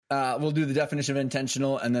We'll do the definition of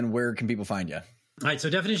intentional, and then where can people find you? All right. So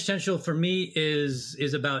definition of intentional for me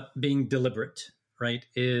is about being deliberate, right?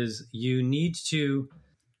 Is you need to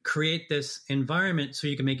create this environment so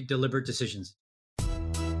you can make deliberate decisions.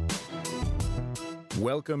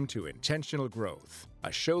 Welcome to Intentional Growth,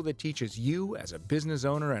 a show that teaches you as a business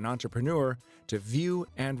owner and entrepreneur to view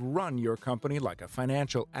and run your company like a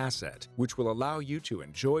financial asset, which will allow you to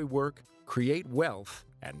enjoy work, create wealth,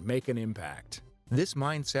 and make an impact. This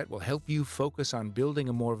mindset will help you focus on building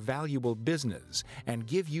a more valuable business and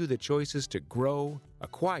give you the choices to grow,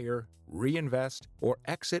 acquire, reinvest, or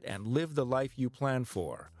exit and live the life you plan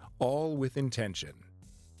for, all with intention.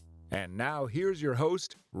 And now here's your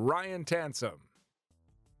host, Ryan Tansom.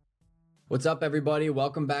 What's up, everybody?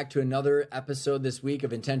 Welcome back to another episode this week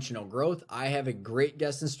of Intentional Growth. I have a great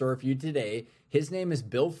guest in store for you today. His name is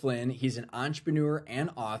Bill Flynn. He's an entrepreneur and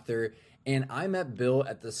author, and I met Bill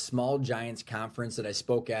at the Small Giants conference that I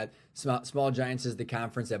spoke at. Small Giants is the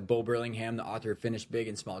conference that Bo Burlingham, the author of Finish Big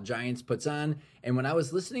and Small Giants, puts on. And when I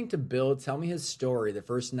was listening to Bill tell me his story the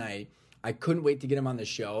first night, I couldn't wait to get him on the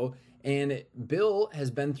show. And Bill has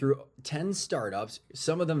been through 10 startups,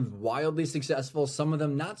 some of them wildly successful, some of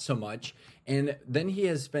them not so much. And then he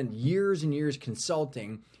has spent years and years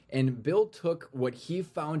consulting. And Bill took what he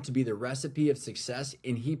found to be the recipe of success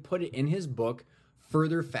and he put it in his book,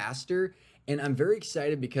 Further, Faster. And I'm very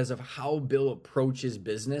excited because of how Bill approaches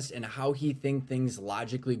business and how he thinks things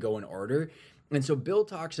logically go in order. And so Bill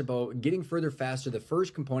talks about getting further faster. The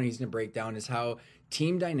first component he's going to break down is how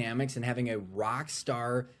team dynamics and having a rock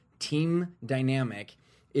star team dynamic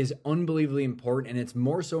is unbelievably important, and it's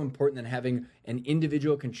more so important than having an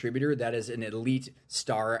individual contributor that is an elite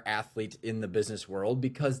star athlete in the business world,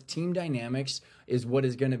 because team dynamics is what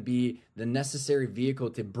is going to be the necessary vehicle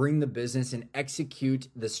to bring the business and execute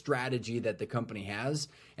the strategy that the company has.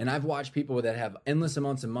 And I've watched people that have endless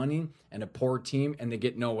amounts of money and a poor team, and they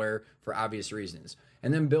get nowhere for obvious reasons.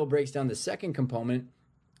 And then Bill breaks down the second component,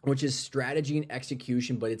 which is strategy and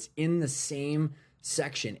execution, but it's in the same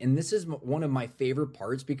section. And this is one of my favorite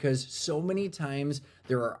parts because so many times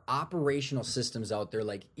there are operational systems out there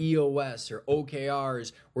like EOS or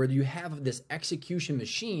OKRs where you have this execution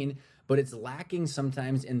machine, but it's lacking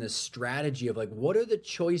sometimes in the strategy of like, what are the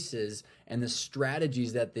choices and the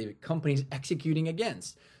strategies that the company's executing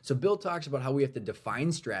against? So Bill talks about how we have to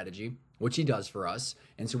define strategy, which he does for us.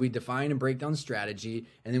 And so we define and break down strategy,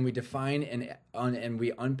 and then we define and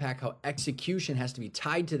we unpack how execution has to be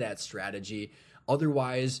tied to that strategy.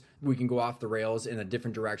 Otherwise, we can go off the rails in a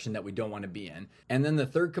different direction that we don't want to be in. And then the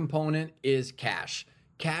third component is cash.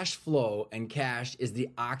 Cash flow and cash is the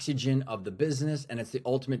oxygen of the business, and it's the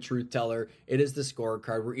ultimate truth teller. It is the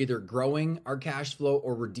scorecard. We're either growing our cash flow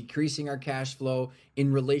or we're decreasing our cash flow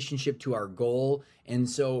in relationship to our goal. And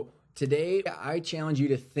so today, I challenge you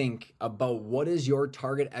to think about what is your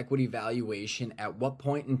target equity valuation at what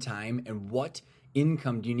point in time, and what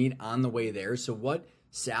income do you need on the way there? So what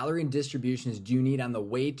salary and distributions do you need on the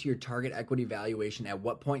way to your target equity valuation at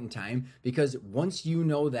what point in time? Because once you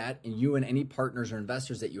know that, and you and any partners or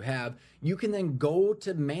investors that you have, you can then go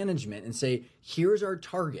to management and say, here's our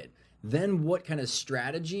target. Then what kind of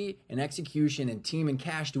strategy and execution and team and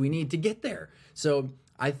cash do we need to get there? So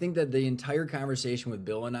I think that the entire conversation with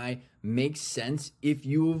Bill and I makes sense if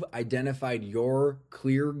you've identified your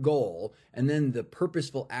clear goal, and then the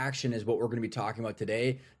purposeful action is what we're going to be talking about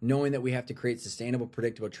today, knowing that we have to create sustainable,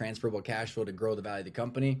 predictable, transferable cash flow to grow the value of the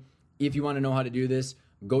company. If you want to know how to do this,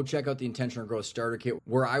 go check out the Intentional Growth Starter Kit,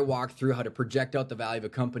 where I walk through how to project out the value of a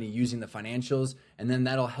company using the financials, and then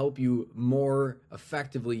that'll help you more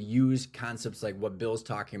effectively use concepts like what Bill's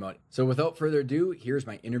talking about. So without further ado, here's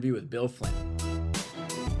my interview with Bill Flynn.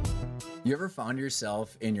 You ever found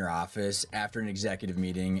yourself in your office after an executive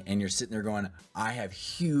meeting and you're sitting there going, I have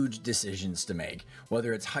huge decisions to make,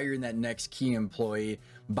 whether it's hiring that next key employee,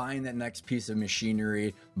 buying that next piece of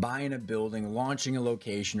machinery, buying a building, launching a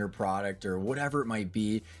location or product or whatever it might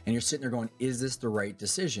be, and you're sitting there going, is this the right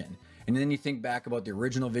decision? And then you think back about the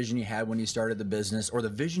original vision you had when you started the business, or the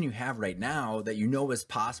vision you have right now that you know is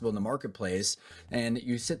possible in the marketplace, and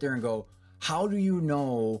you sit there and go, how do you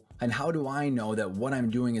know, and how do I know that what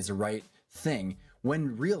I'm doing is the right thing,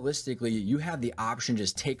 when realistically you have the option to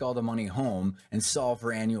just take all the money home and solve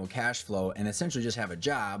for annual cash flow and essentially just have a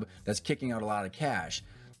job that's kicking out a lot of cash?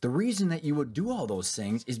 The reason that you would do all those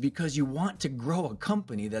things is because you want to grow a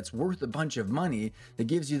company that's worth a bunch of money, that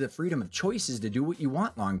gives you the freedom of choices to do what you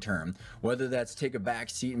want long term, whether that's take a back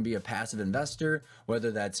seat and be a passive investor, whether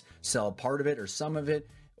that's sell part of it or some of it,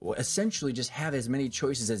 essentially just have as many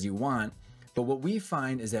choices as you want. But what we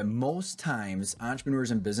find is that most times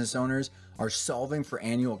entrepreneurs and business owners are solving for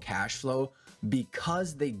annual cash flow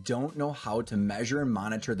because they don't know how to measure and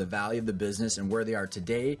monitor the value of the business and where they are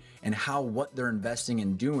today, and how what they're investing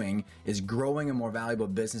in doing is growing a more valuable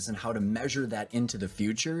business, and how to measure that into the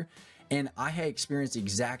future. And I had experienced the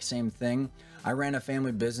exact same thing. I ran a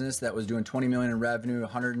family business that was doing 20 million in revenue,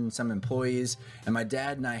 100 and some employees. And my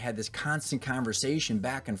dad and I had this constant conversation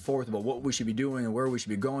back and forth about what we should be doing and where we should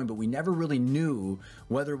be going. But we never really knew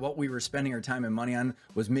whether what we were spending our time and money on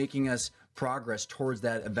was making us progress towards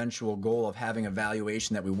that eventual goal of having a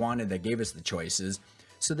valuation that we wanted that gave us the choices.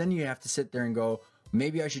 So then you have to sit there and go,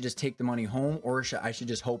 maybe I should just take the money home, or I should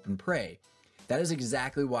just hope and pray. That is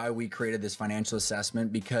exactly why we created this financial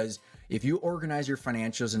assessment, because if you organize your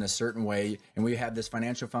financials in a certain way, and we have this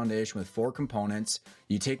financial foundation with 4 components,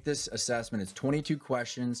 you take this assessment, it's 22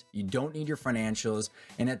 questions, you don't need your financials,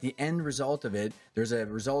 and at the end result of it, there's a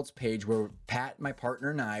results page where Pat, my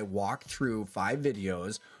partner, and I walk through 5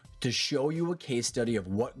 videos to show you a case study of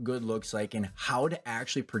what good looks like and how to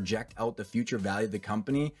actually project out the future value of the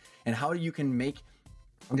company, and how you can make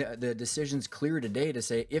the decisions clear today to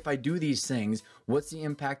say, if I do these things, what's the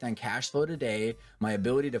impact on cash flow today, my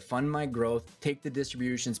ability to fund my growth, take the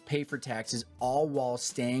distributions, pay for taxes, all while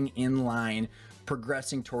staying in line,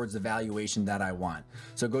 progressing towards the valuation that I want.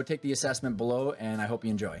 So go take the assessment below, and I hope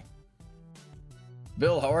you enjoy.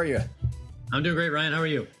 Bill, how are you? I'm doing great, Ryan. How are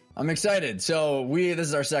you? I'm excited. So this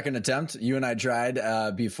is our second attempt. You and I tried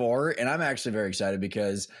before, and I'm actually very excited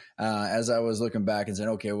because as I was looking back and saying,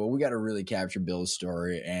 okay, well, we got to really capture Bill's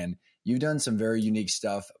story, and you've done some very unique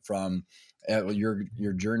stuff from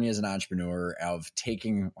your journey as an entrepreneur of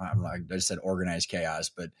taking, I just said organized chaos,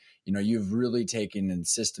 but you've really taken and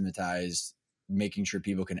systematized making sure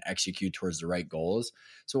people can execute towards the right goals.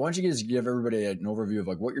 So why don't you just give everybody an overview of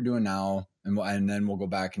like what you're doing now, and then we'll go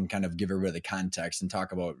back and kind of give everybody the context and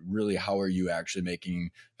talk about really how are you actually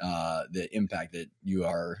making the impact that you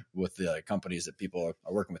are with the companies that people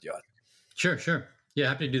are working with you on. Sure. Yeah,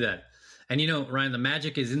 happy to do that. And Ryan, the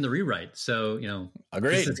magic is in the rewrite. So,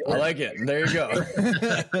 great. I like it. There you go.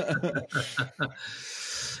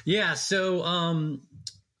 Yeah. So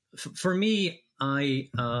for me, my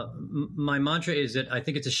mantra is that I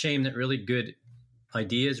think it's a shame that really good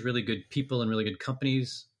ideas, really good people, and really good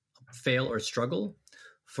companies fail or struggle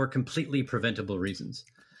for completely preventable reasons.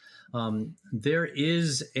 There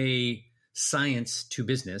is a science to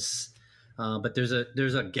business, but there's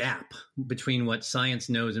a gap between what science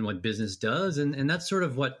knows and what business does, and that's sort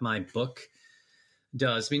of what my book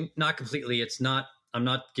does. I mean, not completely. I'm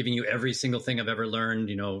not giving you every single thing I've ever learned,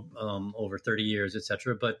 over 30 years, et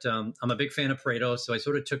cetera. But I'm a big fan of Pareto. So I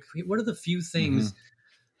sort of took, what are the few things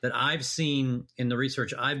that I've seen in the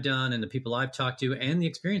research I've done and the people I've talked to and the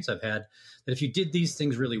experience I've had, that if you did these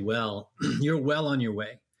things really well, you're well on your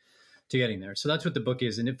way to getting there. So that's what the book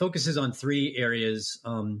is. And it focuses on 3 areas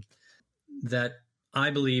that I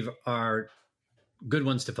believe are good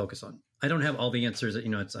ones to focus on. I don't have all the answers.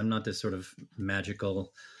 I'm not this sort of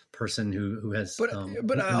magical person who has.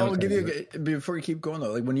 But I'll give you before you keep going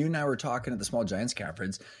though. Like when you and I were talking at the Small Giants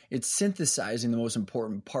conference, it's synthesizing the most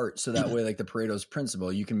important part, so that way, like the Pareto's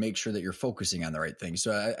principle, you can make sure that you're focusing on the right thing.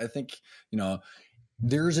 So I think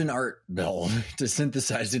there's an art, Bill, to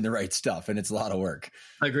synthesizing the right stuff, and it's a lot of work.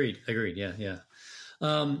 Agreed. Yeah.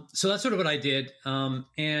 So that's sort of what I did,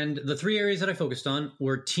 and the 3 areas that I focused on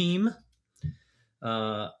were team,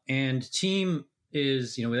 and team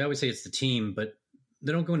is we always say it's the team, but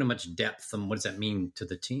they don't go into much depth on what does that mean to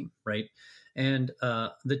the team, right? And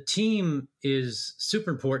the team is super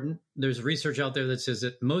important. There's research out there that says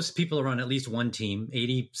that most people are on at least one team.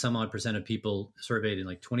 80 some odd % of people surveyed, and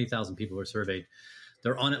like 20,000 people were surveyed,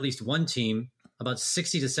 they're on at least one team. About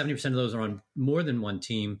 60 to 70% of those are on more than one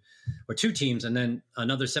team or 2 teams. And then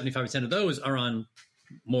another 75% of those are on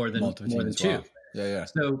more than 2. Well. Yeah.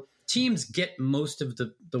 So teams get most of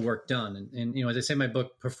the work done. And as I say in my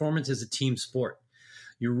book, performance is a team sport.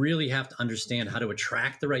 You really have to understand how to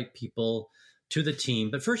attract the right people to the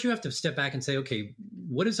team. But first you have to step back and say, okay,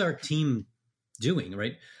 what is our team doing,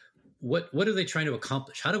 right? What are they trying to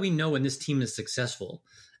accomplish? How do we know when this team is successful?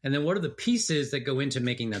 And then what are the pieces that go into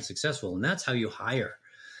making that successful? And that's how you hire,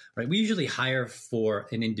 right? We usually hire for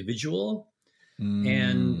an individual.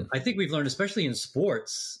 And I think we've learned, especially in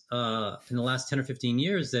sports in the last 10 or 15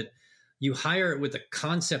 years, that you hire with the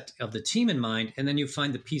concept of the team in mind, and then you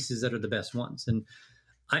find the pieces that are the best ones. And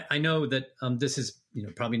I know that this is,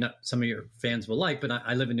 probably not some of your fans will like, but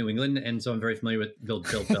I live in New England, and so I'm very familiar with Bill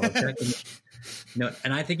Belichick.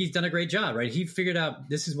 And I think he's done a great job, right? He figured out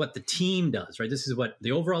this is what the team does, right? This is what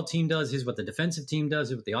the overall team does. Here's what the defensive team does.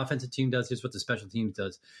 Here's what the offensive team does. Here's what the special teams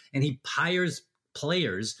does. And he hires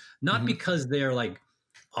players, not because they're like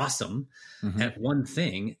awesome Mm-hmm. at one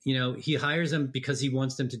thing, he hires them because he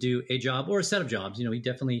wants them to do a job or a set of jobs. He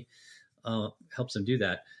definitely helps them do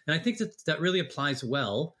that. And I think that really applies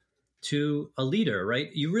well to a leader, right?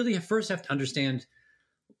 You really first have to understand,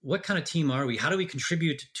 what kind of team are we? How do we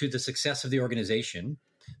contribute to the success of the organization?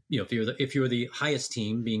 If you're the highest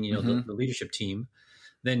team, being the leadership team,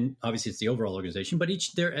 then obviously it's the overall organization. But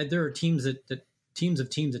there are teams that teams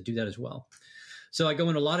that do that as well. So I go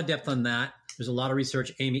into a lot of depth on that. There's a lot of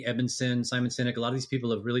research. Amy Edmondson, Simon Sinek, a lot of these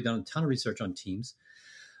people have really done a ton of research on teams.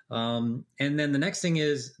 And then the next thing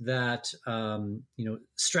is that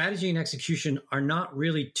strategy and execution are not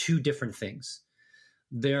really two different things.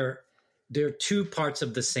 They're two parts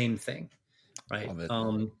of the same thing, right?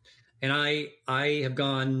 And I have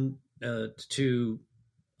gone to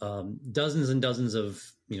dozens and dozens of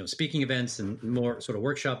speaking events and more sort of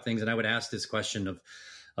workshop things, and I would ask this question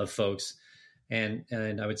of folks, and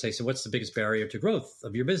I would say, so what's the biggest barrier to growth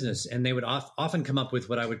of your business? And they would often come up with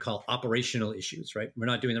what I would call operational issues, right? We're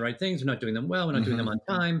not doing the right things, we're not doing them well, we're not doing them on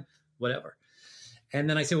time, whatever. And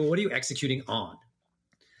then I say, well, what are you executing on?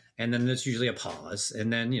 And then there's usually a pause.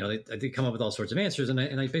 And then, they come up with all sorts of answers. And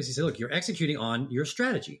I basically say, look, you're executing on your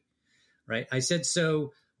strategy, right? I said,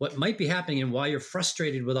 so what might be happening and why you're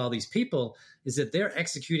frustrated with all these people is that they're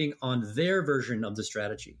executing on their version of the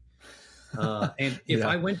strategy. And if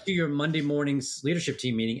I went to your Monday morning's leadership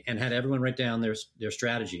team meeting and had everyone write down their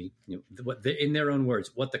strategy, in their own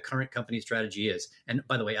words, what the current company strategy is. And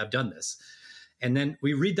by the way, I've done this. And then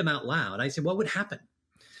we read them out loud. I said, what would happen?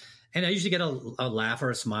 And I usually get a laugh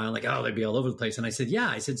or a smile, like, oh, they'd be all over the place. And I said, yeah.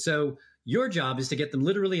 I said, so your job is to get them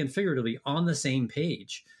literally and figuratively on the same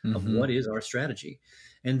page of what is our strategy.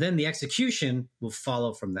 And then the execution will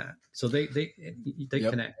follow from that. So they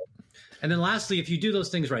connect. And then lastly, if you do those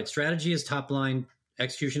things right, strategy is top line,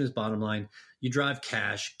 execution is bottom line, you drive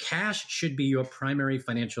cash. Cash should be your primary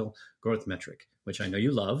financial growth metric, which I know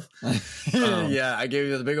you love. Yeah, I gave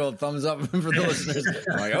you the big old thumbs up for the listeners.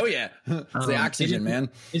 I'm like, oh yeah, it's the oxygen, man.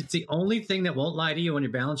 It's the only thing that won't lie to you on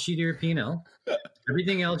your balance sheet or your P&L.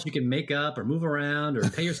 Everything else you can make up or move around or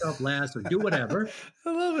pay yourself less or do whatever.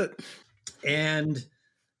 I love it. And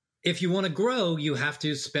if you want to grow, you have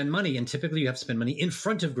to spend money. And typically you have to spend money in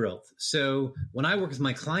front of growth. So when I work with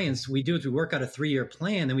my clients, we work out a 3-year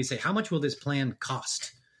plan and we say, how much will this plan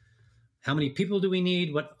cost? How many people do we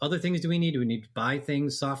need? What other things do we need? Do we need to buy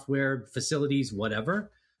things, software, facilities,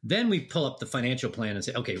 whatever? Then we pull up the financial plan and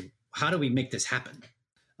say, okay, how do we make this happen?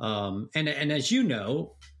 And as you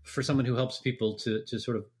know, for someone who helps people to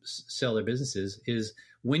sort of sell their businesses, is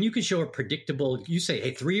when you can show a predictable, you say,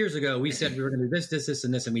 hey, 3 years ago, we said we were going to do this,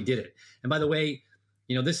 and this, and we did it. And by the way,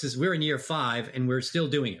 we're in year 5 and we're still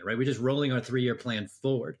doing it, right? We're just rolling our 3-year plan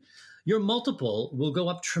forward. Your multiple will go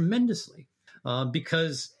up tremendously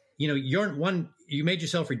because you made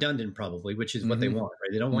yourself redundant probably, which is what they want,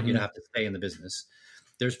 right? They don't want you to have to stay in the business.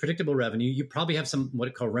 There's predictable revenue. You probably have some what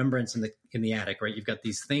it call remembrance in the attic, right? You've got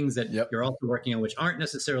these things that you're also working on, which aren't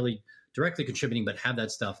necessarily directly contributing, but have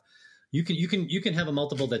that stuff. You can have a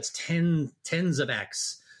multiple that's tens of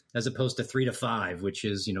X as opposed to 3 to 5, which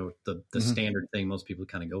is the standard thing most people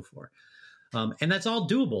kind of go for, and that's all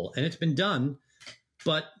doable and it's been done,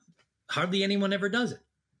 but hardly anyone ever does it.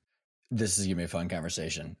 This is gonna be a fun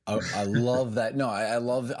conversation. I love that. No, I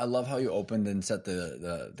love how you opened and set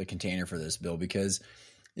the container for this, Bill, because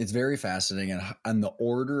it's very fascinating and the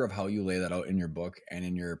order of how you lay that out in your book and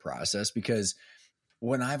in your process. Because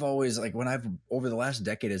when I've over the last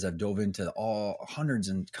decade, as I've dove into all hundreds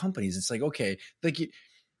and companies, it's like, okay,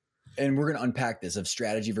 and we're going to unpack this of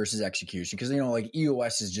strategy versus execution. Cause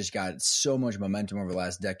EOS has just got so much momentum over the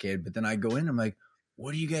last decade, but then I go in, I'm like,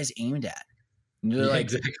 what are you guys aimed at? And they're like,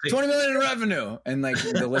 exactly. 20 million in revenue. And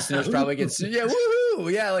the listeners probably get,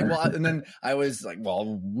 woohoo. Yeah. And then I was like,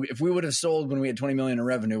 well, if we would have sold when we had 20 million in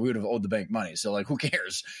revenue, we would have owed the bank money. So who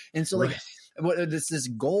cares? And so it's this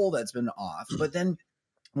goal that's been off. But then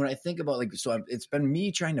when I think about it's been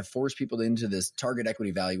me trying to force people into this target equity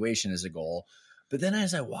valuation as a goal. But then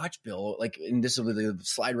as I watch Bill, and this will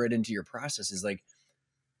slide right into your process, is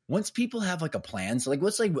once people have a plan, so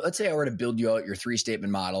let's say I were to build you out your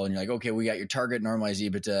 3-statement model and you're like, okay, we got your target normalized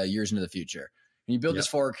EBITDA years into the future. And you build this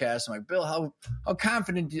forecast. I'm like, Bill, how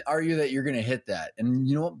confident are you that you're going to hit that? And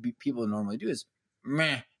you know what people normally do is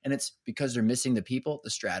meh. And it's because they're missing the people, the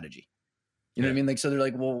strategy. You know what I mean? So they're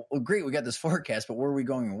like, well, great, we got this forecast, but where are we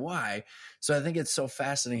going and why? So I think it's so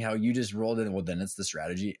fascinating how you just rolled in. Well, then it's the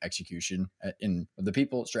strategy, execution, in the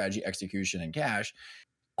people, strategy, execution, and cash,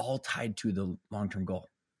 all tied to the long-term goal.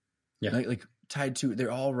 Yeah. Tied to,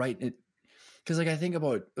 they're all right. Because I think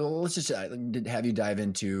about, let's just have you dive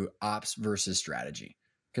into ops versus strategy.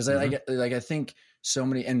 Because I think so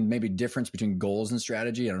many, and maybe difference between goals and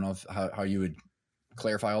strategy. I don't know how you would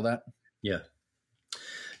clarify all that. Yeah.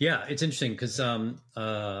 Yeah. It's interesting because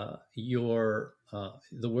the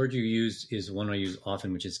word you use is one I use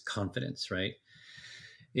often, which is confidence, right?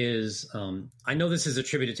 I know this is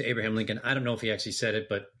attributed to Abraham Lincoln. I don't know if he actually said it,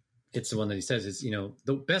 but it's the one that he says is,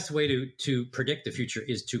 the best way to predict the future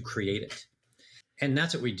is to create it. And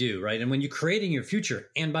that's what we do, right? And when you're creating your future,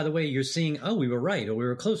 and by the way, you're seeing, oh, we were right, or we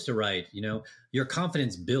were close to right, your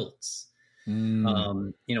confidence builds.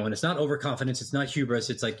 And it's not overconfidence, it's not hubris.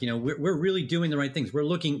 It's like, we're really doing the right things. We're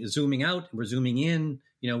zooming out, we're zooming in,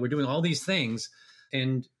 we're doing all these things.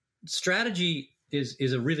 And strategy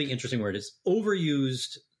is a really interesting word. It's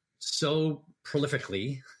overused so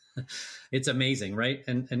prolifically. It's amazing, right?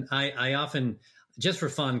 And I often, just for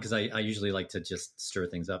fun, because I usually like to just stir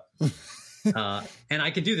things up. And I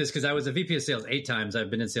could do this because I was a VP of sales 8 times. I've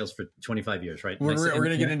been in sales for 25 years, right? We're going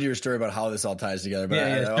to get into your story about how this all ties together, but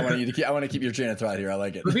I want to keep your train of thought here. I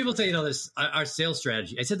like it. When people say, this our sales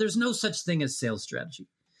strategy, I said there's no such thing as sales strategy.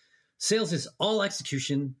 Sales is all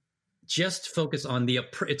execution. Just focus on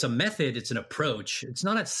it's a method, it's an approach. It's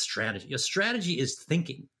not a strategy. A strategy is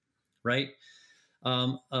thinking, right?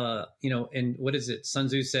 And what is it? Sun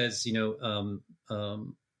Tzu says,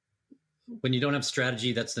 when you don't have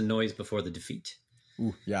strategy, that's the noise before the defeat.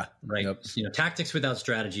 Ooh, yeah. Right. Yep. Tactics without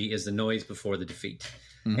strategy is the noise before the defeat.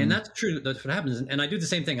 Mm-hmm. And that's true. That's what happens. And I do the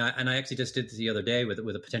same thing. I actually just did this the other day with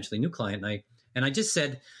a potentially new client. And I just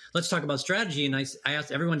said, let's talk about strategy. And I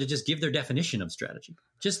asked everyone to just give their definition of strategy,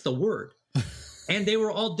 just the word. And they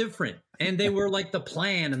were all different. And they were like the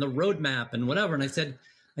plan and the roadmap and whatever. And I said,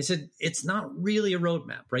 it's not really a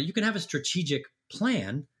roadmap, right? You can have a strategic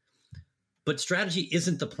plan, but strategy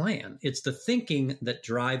isn't the plan. It's the thinking that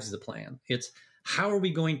drives the plan. It's how are we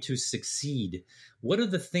going to succeed? What are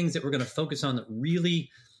the things that we're going to focus on that really,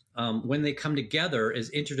 when they come together as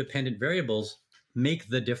interdependent variables, make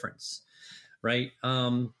the difference, right?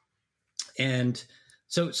 And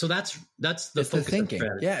so that's the focus thinking. Of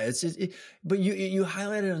strategy. Yeah, but you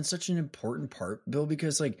highlighted on such an important part, Bill,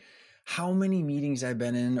 because like how many meetings I've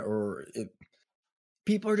been in,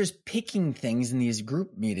 people are just picking things in these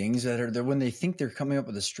group meetings that are there when they think they're coming up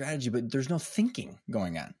with a strategy, but there's no thinking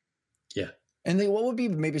going on. Yeah. And what would be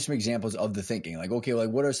maybe some examples of the thinking? Like, okay, like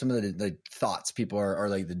what are some of the thoughts people are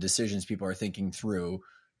like the decisions people are thinking through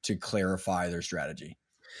to clarify their strategy?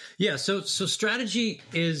 Yeah. So strategy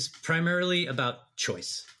is primarily about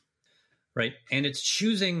choice, right? And it's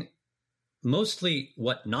choosing mostly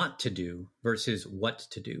what not to do versus what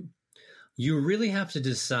to do. You really have to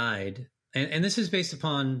decide. And this is based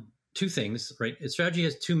upon 2 things, right? Strategy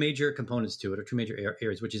has 2 major components to it, or 2 major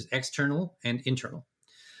areas, which is external and internal,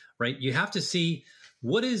 right? You have to see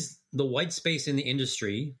what is the white space in the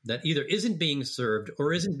industry that either isn't being served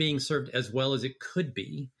or isn't being served as well as it could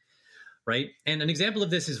be, right? And an example of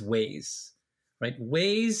this is Waze, right?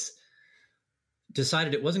 Waze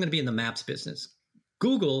decided it wasn't going to be in the maps business.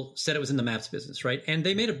 Google said it was in the maps business, right? And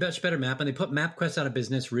they made a much better map, and they put MapQuest out of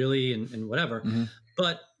business, really, and whatever. Mm-hmm.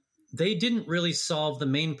 But they didn't really solve the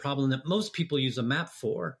main problem that most people use a map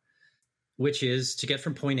for, which is to get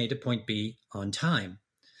from point A to point B on time.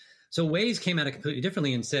 So Waze came at it completely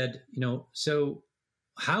differently and said, so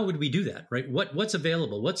how would we do that, right? What's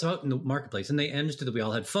available? What's out in the marketplace? And they understood that we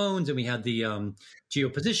all had phones, and we had the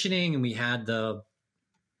geo-positioning, and we had the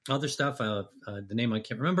other stuff, the name I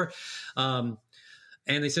can't remember.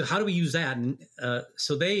 And they said, how do we use that? And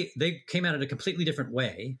so they came at it a completely different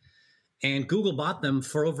way. And Google bought them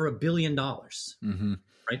for over $1 billion, mm-hmm.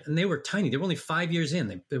 right? And they were tiny. They were only 5 years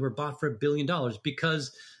in. They were bought for $1 billion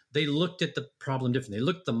because they looked at the problem differently. They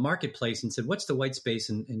looked at the marketplace and said, what's the white space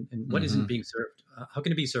and what mm-hmm. isn't being served? How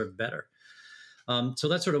can it be served better? So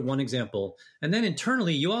that's sort of one example. And then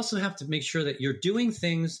internally, you also have to make sure that you're doing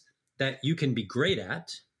things that you can be great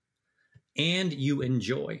at and you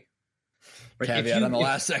enjoy. Right? Caveat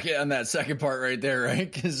on that second part right there,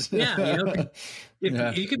 right?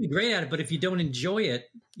 You could be great at it, but if you don't enjoy it,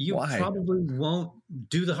 you probably won't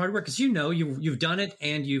do the hard work, because you've done it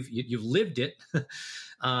and you've lived it,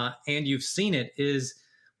 and you've seen it. Is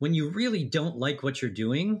when you really don't like what you're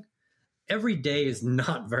doing, every day is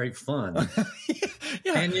not very fun.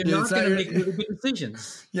 Yeah, and you're not going to make really good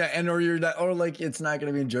decisions. Yeah, or it's not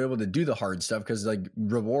going to be enjoyable to do the hard stuff because like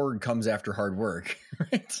reward comes after hard work,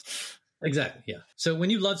 right? Exactly. Yeah. So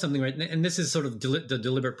when you love something, right, and this is sort of the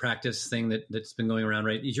deliberate practice thing that's been going around,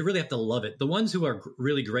 right? You really have to love it. The ones who are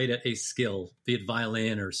really great at a skill, be it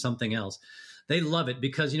violin or something else, they love it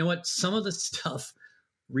because you know what? Some of the stuff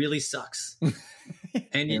really sucks.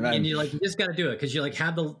 And you're like, you just got to do it because you like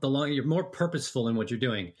have the long, you're more purposeful in what you're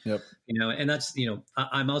doing. Yep. And that's,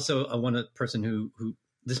 I'm also a person who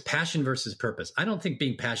this passion versus purpose. I don't think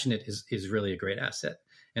being passionate is really a great asset.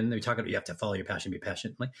 And they talk about you have to follow your passion, be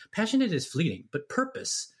passionate. Like passionate is fleeting, but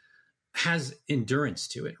purpose has endurance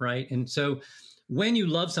to it, right? And so when you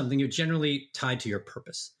love something, you're generally tied to your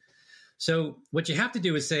purpose. So what you have to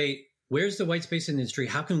do is say, where's the white space in the industry?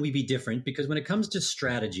 How can we be different? Because when it comes to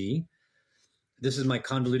strategy, this is my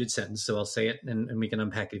convoluted sentence, so I'll say it and we can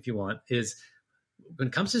unpack it if you want, is when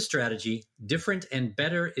it comes to strategy, different and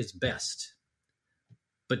better is best,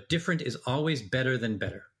 but different is always better than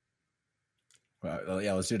better. Well,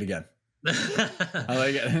 yeah, let's do it again. I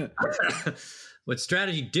like it. With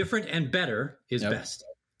strategy, different and better is best,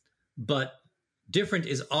 but different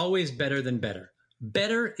is always better than better.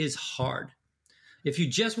 Better is hard. If you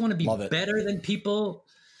just want to be better than people,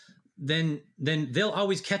 then they'll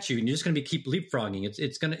always catch you, and you're just going to keep leapfrogging.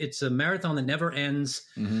 It's a marathon that never ends.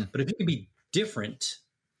 Mm-hmm. But if you can be different,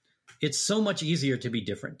 it's so much easier to be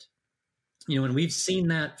different. And we've seen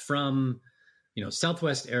that from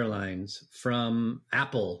Southwest Airlines, from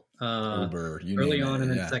Apple, Uber, early on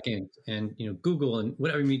and then second, and Google and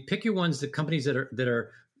whatever. I mean, pick your ones. The companies that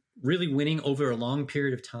are really winning over a long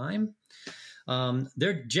period of time,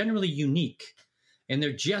 they're generally unique. And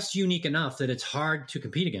they're just unique enough that it's hard to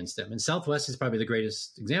compete against them. And Southwest is probably the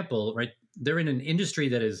greatest example, right? They're in an industry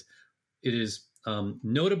that is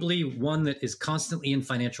notably one that is constantly in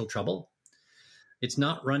financial trouble. It's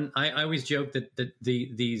not run. I always joke that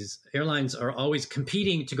these airlines are always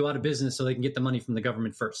competing to go out of business so they can get the money from the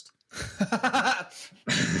government first.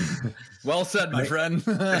 Well said, my friend.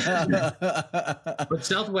 But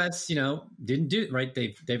Southwest, didn't do it right.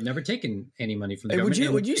 They've never taken any money from the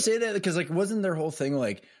government. Would you say that? Because wasn't their whole thing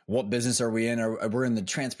like, what business are we in? We're in the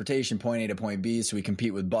transportation point A to point B, so we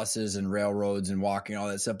compete with buses and railroads and walking, all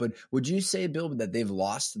that stuff. But would you say, Bill, that they've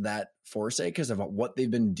lost that foresight because of what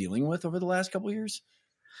they've been dealing with over the last couple of years?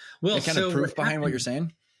 Well, kind of proof behind what you're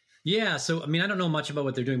saying. Yeah. So, I mean, I don't know much about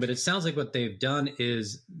what they're doing, but it sounds like what they've done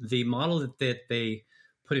is the model that they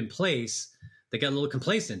put in place, they got a little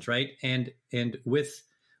complacent, right? And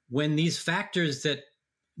when these factors that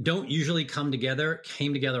don't usually come together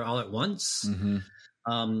came together all at once, mm-hmm.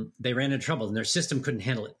 They ran into trouble and their system couldn't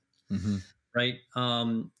handle it, mm-hmm. right?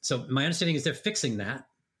 So my understanding is they're fixing that.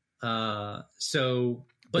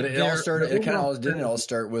 But it all started. Didn't it all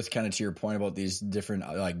start with kind of to your point about these different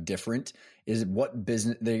is what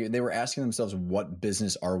business they were asking themselves, what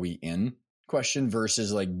business are we in question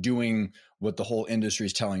versus like doing what the whole industry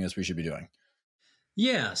is telling us we should be doing.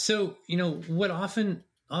 Yeah. So, what often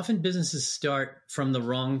businesses start from the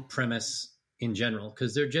wrong premise in general,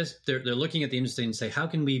 because they're looking at the industry and say, how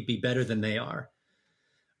can we be better than they are?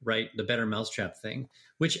 Right. The better mousetrap thing,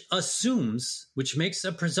 which makes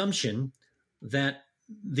a presumption that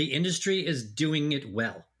the industry is doing it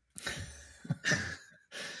well.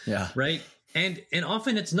 Yeah. Right. And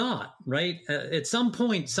often it's not, right? At some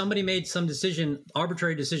point, somebody made some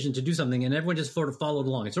arbitrary decision to do something, and everyone just sort of followed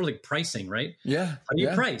along. It's sort of like pricing, right? Yeah. How do you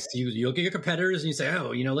price? You look at your competitors and you say,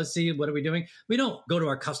 let's see, what are we doing? We don't go to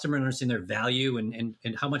our customer and understand their value and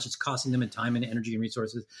how much it's costing them in time and energy and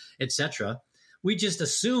resources, et cetera. We just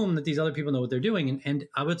assume that these other people know what they're doing. And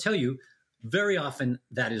I will tell you, very often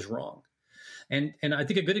that is wrong. And I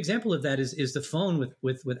think a good example of that is the phone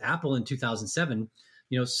with Apple in 2007.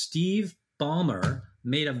 Steve Ballmer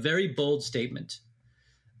made a very bold statement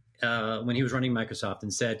when he was running Microsoft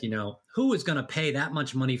and said, who is going to pay that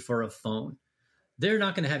much money for a phone? They're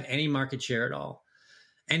not going to have any market share at all.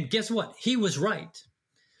 And guess what? He was right.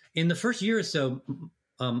 In the first year or so,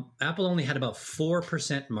 Apple only had about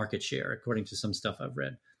 4% market share, according to some stuff I've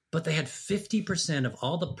read. But they had 50% of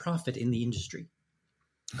all the profit in the industry.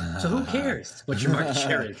 So who cares what your market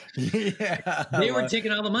share is? They were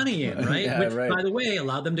taking all the money in, right? Yeah, which, right. by the way,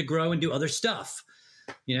 allowed them to grow and do other stuff,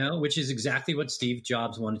 which is exactly what Steve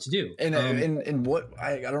Jobs wanted to do. And what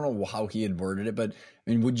I don't know how he had worded it, but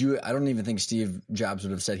I mean, I don't even think Steve Jobs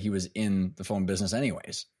would have said he was in the phone business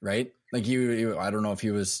anyways, right? Like I don't know if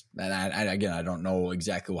he was, and I don't know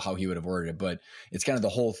exactly how he would have worded it, but it's kind of the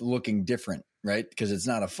whole looking different, right? Because it's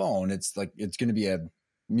not a phone. It's like, it's going to be a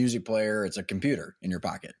music player. It's a computer in your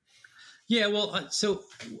pocket. Yeah. Well, so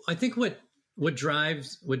I think what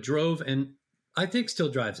drove, and I think still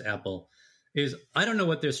drives Apple is, I don't know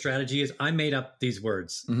what their strategy is. I made up these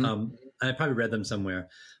words. Mm-hmm. I probably read them somewhere,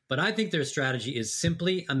 but I think their strategy is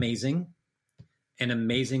simply amazing and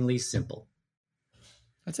amazingly simple.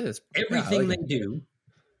 That's it. Everything they do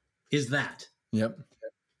is that. Yep.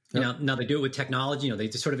 Now they do it with technology. They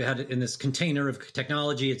just sort of had it in this container of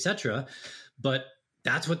technology, et cetera. But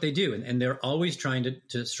that's what they do. And they're always trying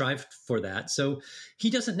to strive for that. So he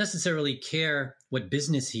doesn't necessarily care what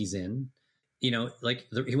business he's in. He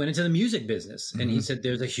went into the music business and he said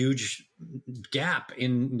there's a huge gap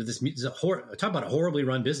in this. Talk about a horribly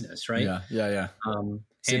run business, right? Yeah.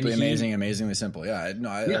 Simply amazing, amazingly simple. Yeah. No,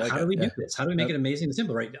 I like how do we do this? How do we make it amazing and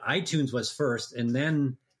simple, right? iTunes was first and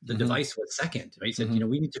then the device was second, right? He said,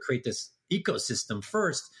 we need to create this ecosystem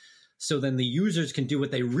first. So then the users can do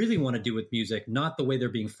what they really want to do with music, not the way they're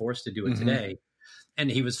being forced to do it today. And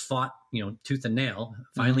he was fought, tooth and nail.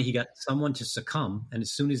 Finally, he got someone to succumb. And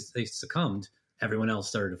as soon as they succumbed, everyone else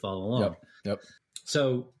started to follow along. Yep.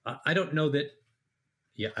 So I don't know that.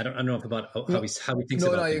 Yeah, I don't know about how he thinks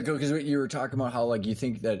about it. Because you were talking about how you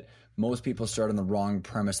think that most people start on the wrong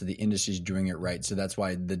premise that the industry's doing it right. So that's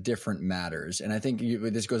why the different matters. And I think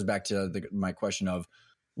this goes back to my question of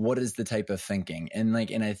what is the type of thinking? And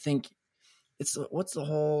I think it's what's the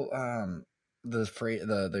whole the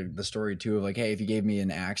story too of hey, if you gave me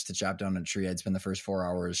an axe to chop down a tree, I'd spend the first 4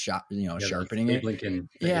 hours sharpening it. And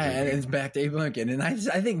it's back to Abe Lincoln. And I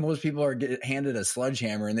think most people are handed a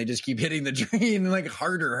sledgehammer and they just keep hitting the tree and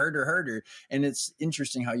harder. And it's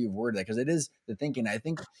interesting how you've worded that, because it is the thinking. I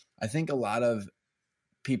think a lot of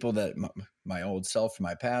people that my old self from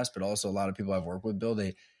my past, but also a lot of people I've worked with, Bill,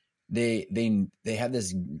 they have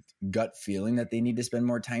this gut feeling that they need to spend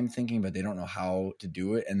more time thinking, but they don't know how to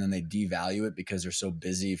do it. And then they devalue it because they're so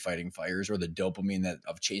busy fighting fires, or the dopamine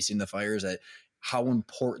of chasing the fires, that how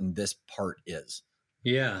important this part is.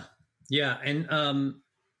 Yeah. And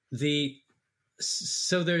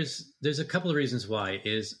so there's a couple of reasons why.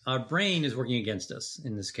 Is our brain is working against us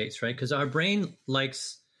in this case, right? Because our brain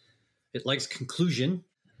likes conclusion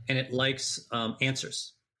and it likes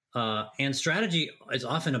answers. And strategy is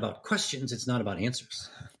often about questions. It's not about answers,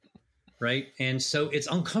 right? And so it's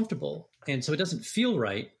uncomfortable. And so it doesn't feel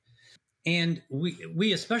right. And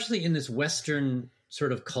we especially in this Western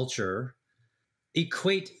sort of culture,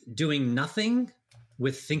 equate doing nothing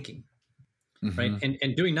with thinking, right?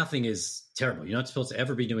 And doing nothing is terrible. You're not supposed to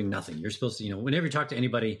ever be doing nothing. You're supposed to, whenever you talk to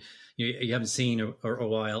anybody you haven't seen or a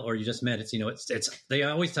while, or you just met, it's they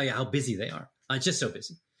always tell you how busy they are. It's just so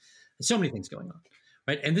busy. There's so many things going on.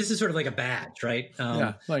 Right. And this is sort of like a badge, right?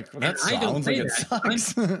 That sounds like it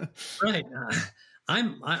sucks. Right.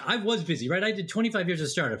 I was busy, right? I did 25 years of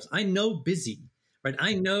startups. I know busy, right?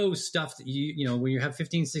 I know stuff that when you have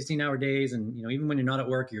 15, 16-hour days, and, even when you're not at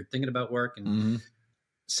work, you're thinking about work. And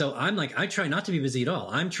so I try not to be busy at all.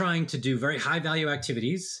 I'm trying to do very high value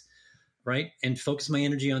activities, right? And focus my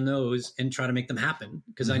energy on those and try to make them happen,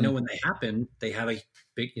 because I know when they happen, they have an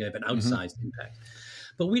outsized impact.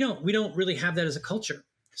 But we don't really have that as a culture.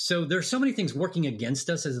 So there's so many things working against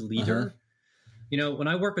us as a leader. When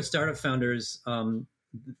I work with startup founders,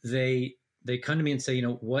 they come to me and say,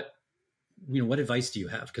 what advice do you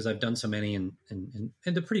have? Because I've done so many and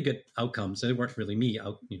they're pretty good outcomes. They weren't really me.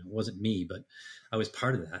 It wasn't me, but I was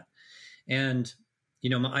part of that. And,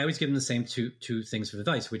 I always give them the same two things of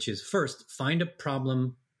advice, which is, first, find a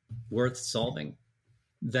problem worth solving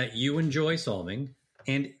that you enjoy solving,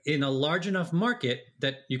 and in a large enough market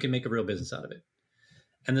that you can make a real business out of it.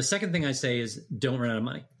 And the second thing I say is, don't run out of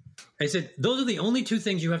money. I said, those are the only two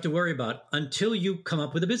things you have to worry about until you come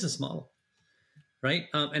up with a business model, right?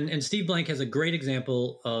 And Steve Blank has a great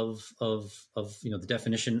example of the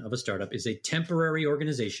definition of a startup is a temporary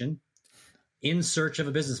organization in search of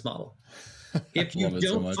a business model. If you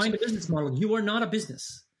don't find a business model, you are not a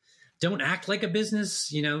business. Don't act like a business,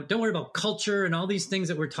 don't worry about culture and all these things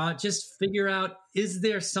that we're taught. Just figure out, is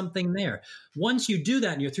there something there? Once you do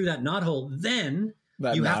that and you're through that knothole, then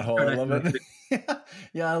that you knothole, I love it.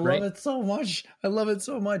 Yeah, I love it so much. I love it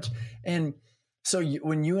so much. And so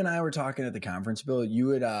when you and I were talking at the conference, Bill,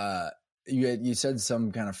 you said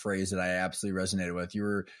some kind of phrase that I absolutely resonated with.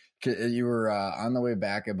 You were on the way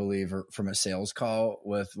back, I believe, from a sales call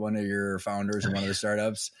with one of your founders in one of the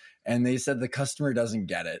startups, and they said the customer doesn't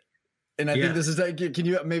get it. And I think this is can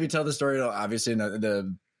you maybe tell the story, obviously in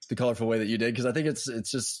the colorful way that you did? Because I think it's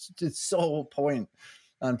so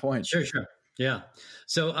on point. Sure. Yeah.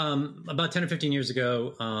 So about 10 or 15 years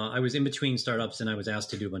ago, I was in between startups and I was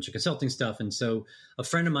asked to do a bunch of consulting stuff. And so a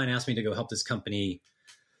friend of mine asked me to go help this company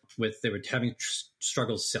they were having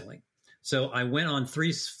struggles selling. So I went on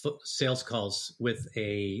 3 sales calls with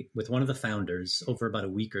one of the founders over about a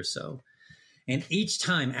week or so. And each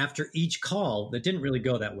time after each call that didn't really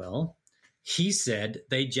go that well, he said,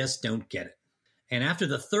 they just don't get it. And after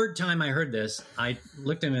the third time I heard this, I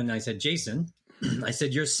looked at him and I said, Jason, I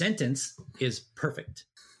said, your sentence is perfect.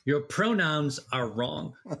 Your pronouns are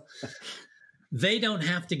wrong. They don't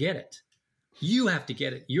have to get it. You have to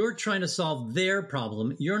get it. You're trying to solve their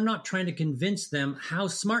problem. You're not trying to convince them how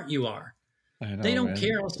smart you are. I know, they don't man.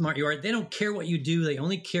 care how smart you are. They don't care what you do. They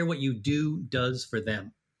only care what you do does for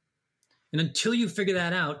them. And until you figure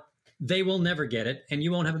that out, they will never get it, and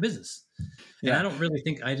you won't have a business. And I don't really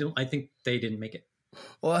think I think they didn't make it.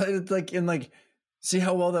 Well, it's like see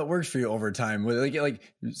how well that works for you over time.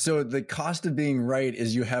 So the cost of being right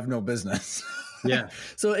is you have no business. Yeah.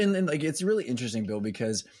 So and like it's really interesting, Bill,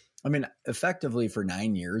 because I mean, effectively for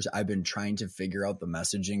 9 years, I've been trying to figure out the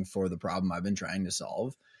messaging for the problem I've been trying to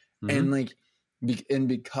solve. And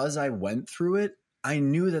because I went through it, I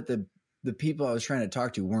knew that the people I was trying to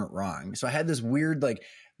talk to weren't wrong. So I had this weird,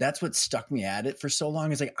 that's what stuck me at it for so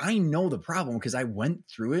long. It's like, I know the problem because I went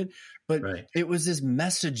through it, but it was this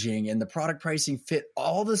messaging and the product pricing fit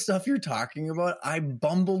all the stuff you're talking about. I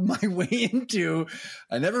bumbled my way into,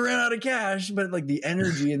 I never ran out of cash, but like the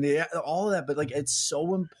energy and all of that. But like, it's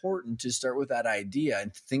so important to start with that idea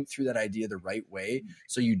and think through that idea the right way.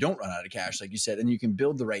 So you don't run out of cash, like you said, and you can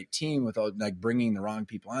build the right team without like bringing the wrong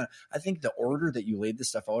people on. I think the order that you laid this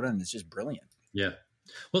stuff out on is just brilliant. Yeah.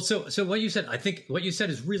 Well, so what you said, I think what you said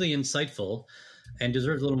is really insightful and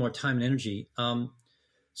deserves a little more time and energy.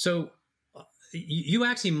 So you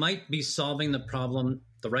actually might be solving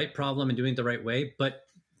the right problem and doing it the right way, but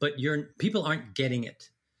people aren't getting it,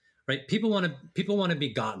 right? People want to be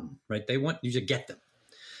gotten, right? They want you to get them.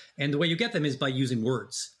 And the way you get them is by using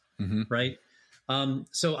words, right?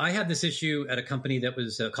 So I had this issue at a company that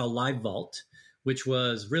was called Live Vault, which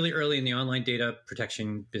was really early in the online data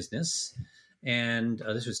protection business. And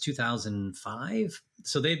this was 2005.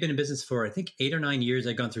 So they'd been in business for, I think, 8 or 9 years.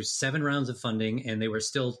 They'd gone through 7 rounds of funding and they were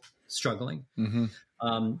still struggling. And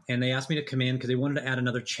they asked me to come in because they wanted to add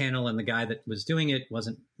another channel. And the guy that was doing it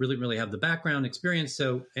wasn't really have the background experience.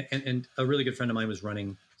 So, and a really good friend of mine was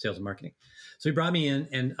running sales and marketing. So he brought me in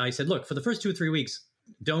and I said, look, for the first 2 or 3 weeks,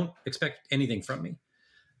 don't expect anything from me.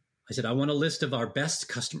 I said, I want a list of our best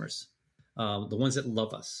customers, the ones that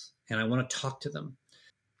love us. And I want to talk to them.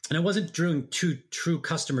 And I wasn't doing true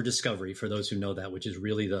customer discovery, for those who know that, which is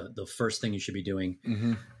really the first thing you should be doing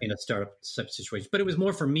in a startup situation. But it was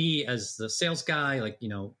more for me as the sales guy,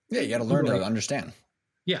 you got to learn to understand.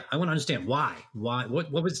 Yeah, I want to understand why. What were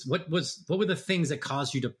the things that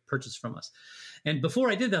caused you to purchase from us? And before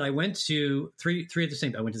I did that, I went to three at the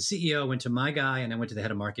same time. I went to the CEO, went to my guy, and I went to the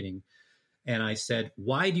head of marketing. And I said,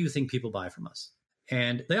 why do you think people buy from us?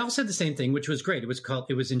 And they all said the same thing, which was great. It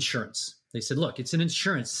was insurance. They said, look, it's an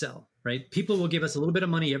insurance sell, right? People will give us a little bit of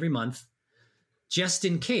money every month just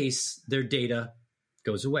in case their data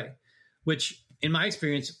goes away, which in my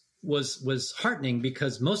experience was heartening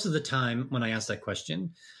because most of the time when I ask that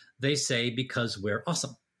question, they say, because we're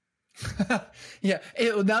awesome. Yeah.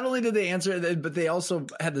 Not only did they answer it, but they also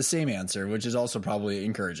had the same answer, which is also probably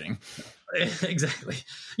encouraging. Exactly.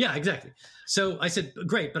 Yeah, exactly. So I said,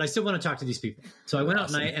 great, but I still want to talk to these people. So I went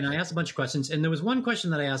out and I asked a bunch of questions. And there was one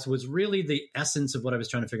question that I asked was really the essence of what I was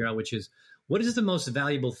trying to figure out, which is, what is the most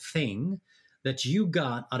valuable thing that you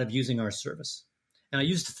got out of using our service? And I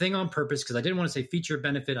used thing on purpose because I didn't want to say feature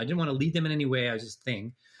benefit. I didn't want to lead them in any way. I was just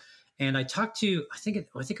thing. And I talked to, I think it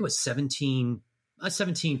was 17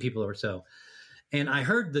 people or so. And I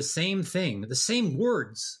heard the same thing, the same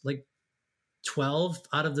words, like 12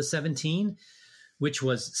 out of the 17, which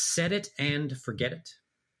was set it and forget it.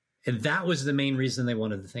 And that was the main reason they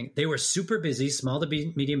wanted the thing. They were super busy, small to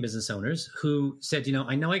medium business owners who said,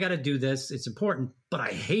 I know I got to do this. It's important, but I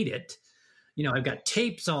hate it. I've got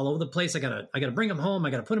tapes all over the place. I got to bring them home.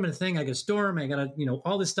 I got to put them in a thing. I got to store them. I got to,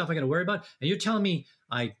 all this stuff I got to worry about. And you're telling me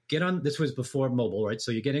I get on, this was before mobile, right?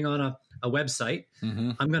 So you're getting on a website.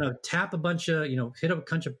 I'm going to tap a bunch of, hit a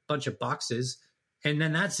bunch of boxes and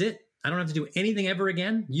then that's it. I don't have to do anything ever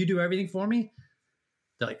again. You do everything for me.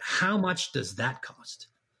 They're like, how much does that cost?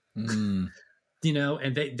 And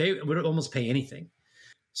they would almost pay anything.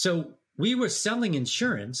 So we were selling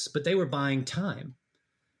insurance, but they were buying time.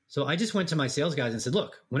 So I just went to my sales guys and said,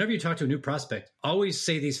 look, whenever you talk to a new prospect, always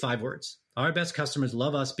say these 5 words. Our best customers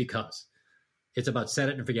love us because it's about set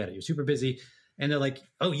it and forget it. You're super busy. And they're like,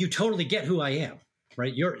 oh, you totally get who I am,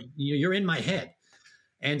 right? You're in my head.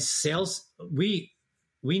 And sales, we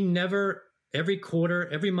never, every quarter,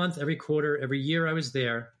 every month, every quarter, every year I was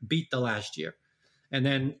there, beat the last year. And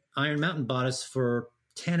then Iron Mountain bought us for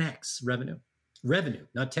 10x revenue,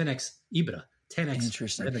 not 10x EBITDA. 10x.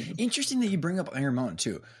 Interesting. Revenue. Interesting that you bring up Iron Mountain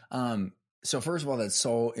too. So first of all, it's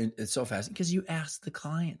so fascinating because you asked the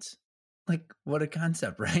clients, like, what a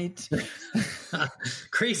concept, right?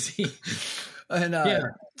 Crazy. And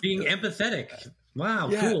being empathetic. Wow,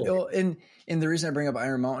 yeah, cool. Well, and the reason I bring up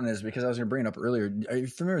Iron Mountain is because I was going to bring it up earlier. Are you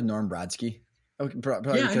familiar with Norm Brodsky? Okay,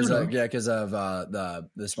 probably Yeah, because no. because of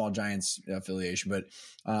the Small Giants affiliation. But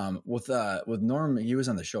with Norm, he was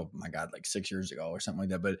on the show. My God, like 6 years ago or something like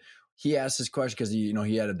that. But he asked this question because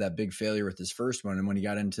he had that big failure with his first one, and when he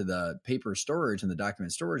got into the paper storage and the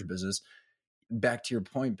document storage business. Back to your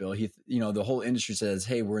point, Bill, the whole industry says,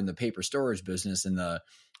 hey, we're in the paper storage business and the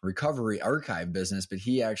recovery archive business. But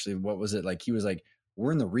he actually, what was it like? He was like,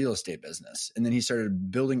 we're in the real estate business. And then he started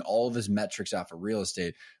building all of his metrics off of real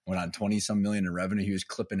estate, went on 20 some million in revenue. He was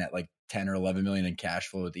clipping at like 10 or 11 million in cash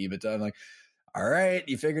flow with EBITDA. I'm like, all right,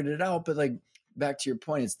 you figured it out. But like, back to your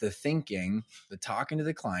point, it's the thinking, the talking to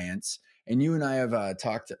the clients. And you and I have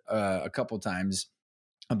talked a couple times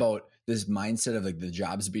about this mindset of like the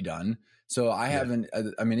jobs to be done. So I haven't,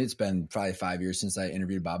 it's been probably 5 years since I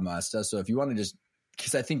interviewed Bob Mosta. So if you want to just,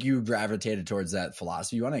 because I think you gravitated towards that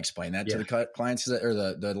philosophy, you want to explain that to the clients or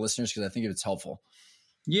the listeners, because I think it's helpful.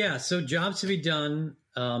 Yeah. So jobs to be done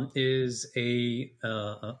is a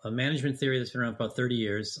management theory that's been around for about 30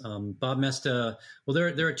 years. Bob Mosta,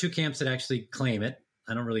 well, there are two camps that actually claim it.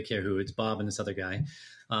 I don't really care who. It's Bob and this other guy.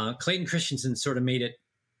 Clayton Christensen sort of made it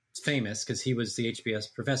famous because he was the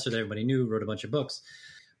HBS professor that everybody knew, wrote a bunch of books.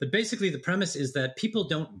 But basically the premise is that people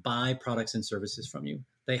don't buy products and services from you.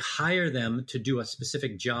 They hire them to do a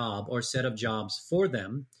specific job or set of jobs for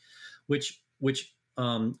them, which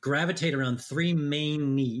gravitate around three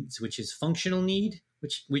main needs, which is functional need,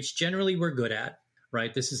 which generally we're good at,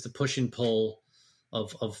 right? This is the push and pull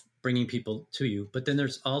of bringing people to you. But then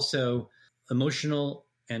there's also emotional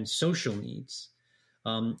and social needs.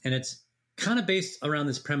 And it's kind of based around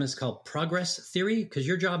this premise called progress theory, because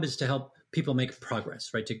your job is to help people make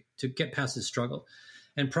progress, right? To get past the struggle.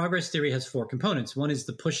 And progress theory has four components. One is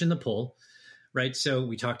the push and the pull, right? So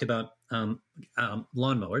we talked about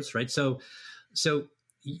lawnmowers, right? So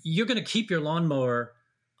you're going to keep your lawnmower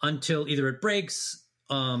until either it breaks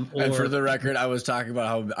or... And for the record, I was talking about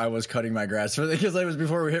how I was cutting my grass because it was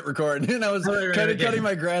before we hit record, and I was cutting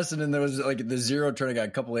my grass, and then there was like the zero turn. I got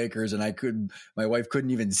a couple acres, and my wife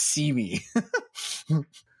couldn't even see me.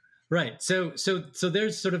 Right. So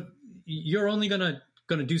there's sort of, you're only going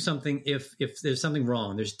to do something if there's something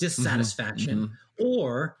wrong, there's dissatisfaction,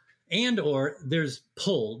 or there's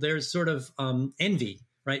pull, there's sort of envy,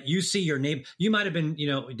 right? You see your neighbor, you might've been,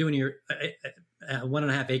 doing your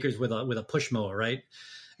 1.5 acres with a push mower, right?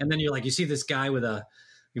 And then you're like, you see this guy with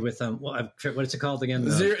what's it called again?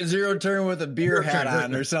 Zero turn with a beer hat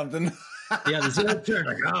on or something. Yeah. The zero turn.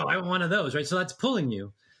 Like, oh, I want one of those, right? So that's pulling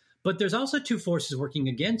you. But there's also two forces working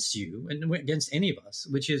against you and against any of us,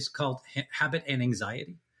 which is called habit and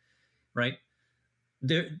anxiety, right?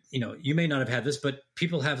 There, you may not have had this, but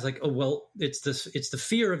people have like, oh, well, it's the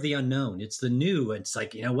fear of the unknown. It's the new. It's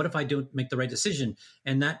like, what if I don't make the right decision?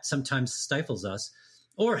 And that sometimes stifles us.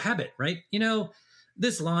 Or habit, right?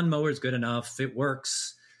 This lawnmower is good enough. It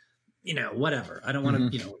works, whatever. I don't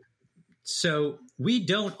want to, So we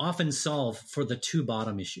don't often solve for the two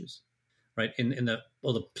bottom issues, right?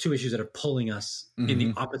 The two issues that are pulling us in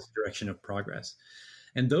the opposite direction of progress.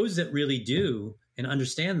 And those that really do and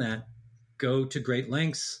understand that go to great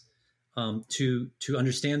lengths to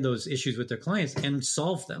understand those issues with their clients and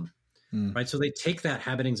solve them, right? So they take that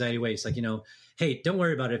habit anxiety away. It's like, hey, don't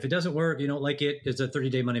worry about it. If it doesn't work, you don't like it, it's a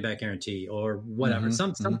 30-day money back guarantee or whatever.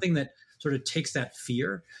 Something that sort of takes that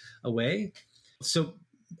fear away. So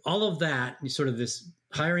all of that, sort of this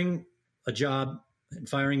hiring a job and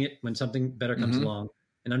firing it when something better comes along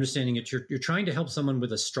and understanding it, you're trying to help someone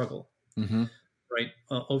with a struggle, right?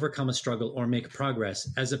 Overcome a struggle or make progress,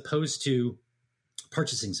 as opposed to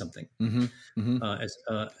purchasing something. And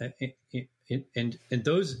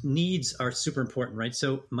those needs are super important, right?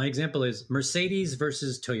 So my example is Mercedes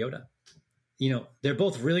versus Toyota. They're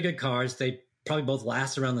both really good cars. They probably both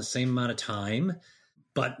last around the same amount of time.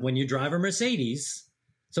 But when you drive a Mercedes,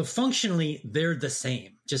 so functionally, they're the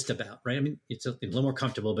same, just about, right? I mean, it's a little more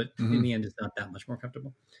comfortable, but in the end, it's not that much more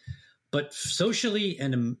comfortable. But socially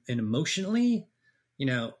and emotionally,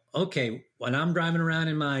 okay, when I'm driving around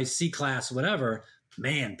in my C-Class, whatever,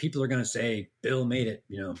 man, people are going to say, Bill made it,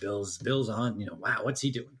 Bill's on, wow, what's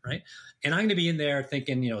he doing, right? And I'm going to be in there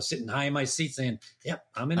thinking, sitting high in my seat saying, yep,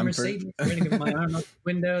 I'm in a Mercedes, I'm going to give my arm out the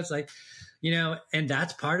window. It's like, and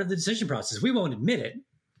that's part of the decision process. We won't admit it,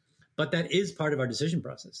 but that is part of our decision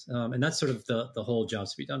process. And that's sort of the whole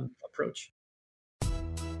jobs to be done approach.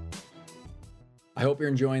 I hope you're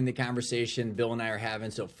enjoying the conversation Bill and I are having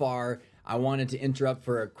so far. I wanted to interrupt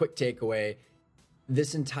for a quick takeaway.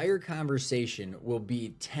 This entire conversation will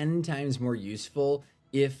be 10 times more useful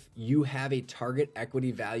if you have a target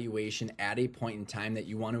equity valuation at a point in time that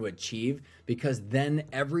you want to achieve, because then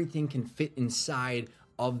everything can fit inside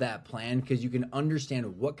of that plan, because you can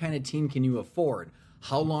understand what kind of team can you afford.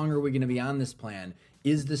 How long are we going to be on this plan?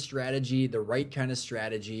 Is the strategy the right kind of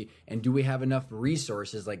strategy? And do we have enough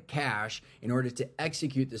resources like cash in order to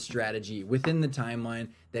execute the strategy within the timeline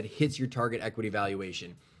that hits your target equity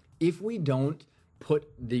valuation? If we don't put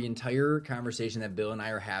the entire conversation that Bill and I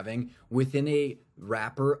are having within a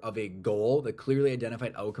wrapper of a goal, the clearly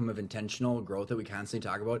identified outcome of intentional growth that we constantly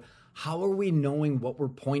talk about, how are we knowing what we're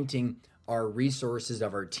pointing our resources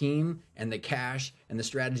of our team and the cash and the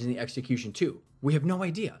strategy and the execution to? We have no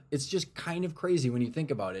idea. It's just kind of crazy when you think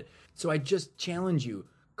about it. So I just challenge you,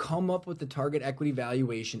 come up with the target equity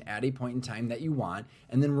valuation at a point in time that you want,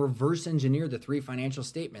 and then reverse engineer the 3 financial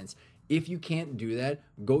statements. If you can't do that,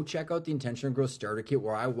 go check out the Intentional Growth Starter Kit,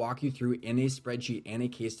 where I walk you through in a spreadsheet and a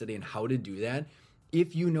case study on how to do that.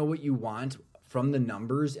 If you know what you want from the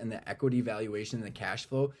numbers and the equity valuation and the cash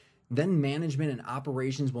flow, then management and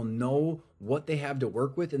operations will know what they have to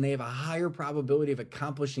work with, and they have a higher probability of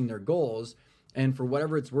accomplishing their goals. And for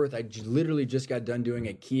whatever it's worth, I literally just got done doing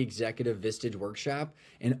a key executive Vistage workshop,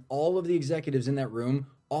 and all of the executives in that room,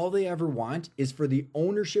 all they ever want is for the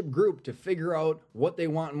ownership group to figure out what they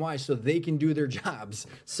want and why, so they can do their jobs.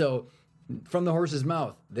 So from the horse's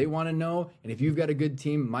mouth, they want to know. And if you've got a good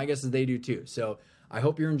team, my guess is they do too. So I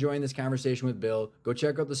hope you're enjoying this conversation with Bill. Go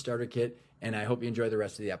check out the starter kit, and I hope you enjoy the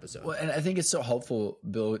rest of the episode. Well, and I think it's so helpful,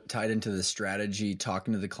 Bill, tied into the strategy,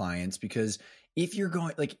 talking to the clients, because if you're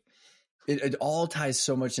going like, it all ties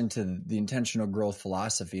so much into the intentional growth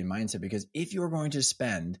philosophy and mindset, because if you're going to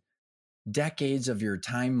spend decades of your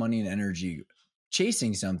time, money, and energy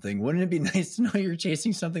chasing something, wouldn't it be nice to know you're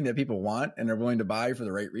chasing something that people want and are willing to buy for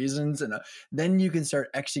the right reasons? And then you can start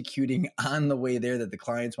executing on the way there that the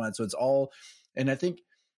clients want. So it's all, and I think,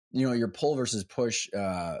 your pull versus push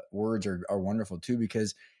words are wonderful too,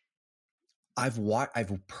 because I've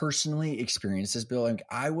personally experienced this, Bill. Like,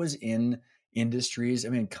 I was in industries,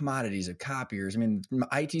 commodities of copiers.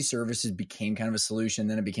 IT services became kind of a solution.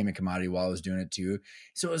 Then it became a commodity while I was doing it too.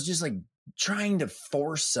 So it was just like trying to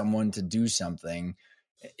force someone to do something.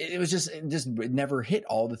 It never hit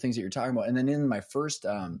all the things that you're talking about. And then in my first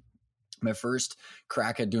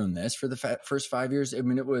crack at doing this for the first 5 years, it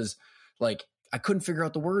was like, I couldn't figure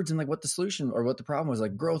out the words and like what the solution or what the problem was,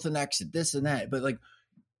 like growth and exit, this and that. But like,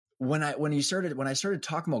 when I started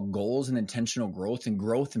talking about goals and intentional growth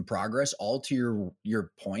and progress, all to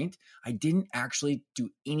your point, I didn't actually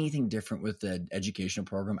do anything different with the educational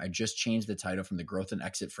program. I just changed the title from the growth and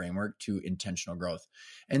exit framework to intentional growth.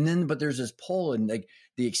 And then, but there's this pull, and like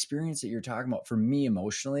the experience that you're talking about for me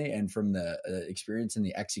emotionally, and from the experience in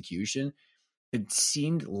the execution, it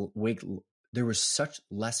seemed like there was such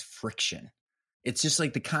less friction. It's just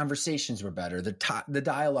like the conversations were better. The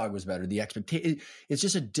dialogue was better. The expectation, it's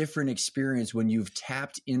just a different experience when you've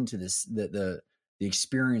tapped into this, the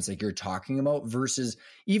experience like you're talking about, versus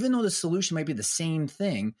even though the solution might be the same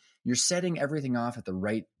thing, you're setting everything off at the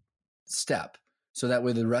right step. So that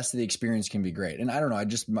way the rest of the experience can be great. And I don't know,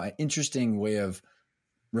 my interesting way of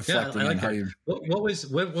reflecting on how you, what was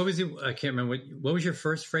it? I can't remember. What was your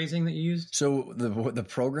first phrasing that you used? So the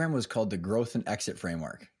program was called the growth and exit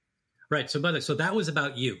framework. Right. So that was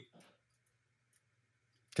about you.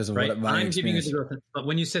 Because of right? what my I'm giving you experience. the growth. But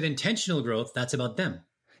when you said intentional growth, that's about them.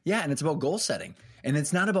 Yeah. And it's about goal setting. And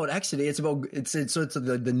it's not about exiting. It's about,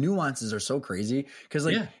 the nuances are so crazy. Because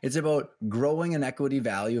it's about growing an equity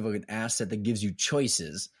value of an asset that gives you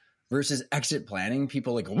choices, versus exit planning.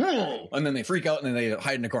 People like, whoa, and then they freak out and then they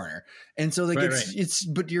hide in a corner. And so like,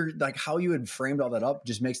 but you're like, how you had framed all that up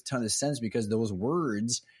just makes a ton of sense, because those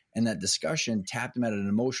words and that discussion tapped them at an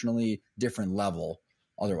emotionally different level.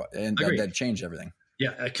 Otherwise, and that changed everything.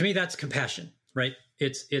 Yeah. To me, that's compassion, right?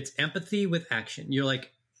 It's empathy with action. You're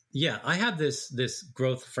like, yeah, I have this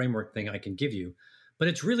growth framework thing I can give you, but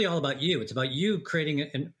it's really all about you. It's about you creating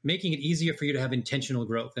and making it easier for you to have intentional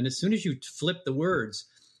growth. And as soon as you flip the words,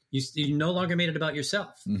 you no longer made it about yourself.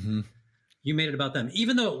 Mm-hmm. You made it about them,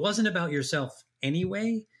 even though it wasn't about yourself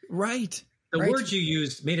anyway. Right. The words you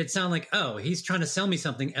used made it sound like, oh, he's trying to sell me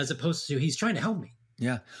something, as opposed to he's trying to help me.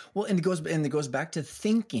 Yeah. Well, and it goes back to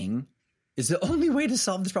thinking is the only way to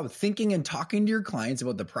solve this problem. Thinking and talking to your clients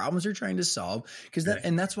about the problems they're trying to solve.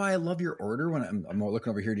 And that's why I love your order when I'm looking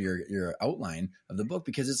over here to your outline of the book,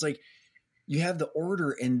 because it's like, you have the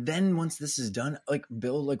order. And then once this is done, like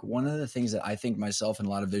Bill, like one of the things that I think myself and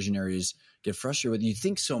a lot of visionaries get frustrated with, you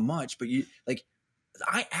think so much, but you like,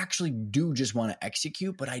 I actually do just want to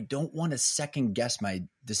execute, but I don't want to second guess my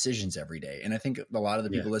decisions every day. And I think a lot of the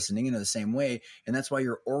people listening in are the same way. And that's why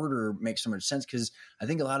your order makes so much sense. Because I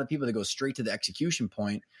think a lot of people that go straight to the execution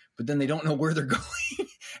point, but then they don't know where they're going.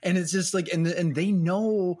 And it's just like, and they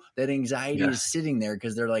know that anxiety Yeah. is sitting there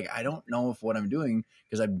because they're like, I don't know if what I'm doing,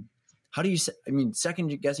 because how do you, I mean, second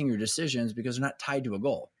guessing your decisions because they're not tied to a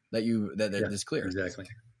goal that is clear. Exactly.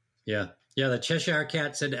 Yeah. Yeah. The Cheshire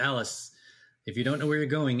Cat said to Alice, if you don't know where you're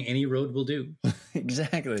going, any road will do.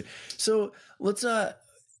 Exactly. So let's,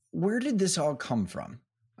 where did this all come from?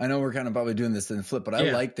 I know we're kind of probably doing this in the flip, but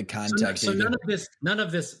I like the context. So none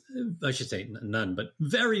of this, I should say none, but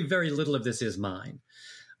very, very little of this is mine.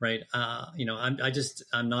 Right. I'm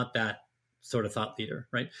not that sort of thought leader.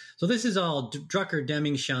 Right. So this is all Drucker,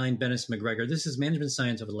 Deming, Schein, Bennis, McGregor. This is management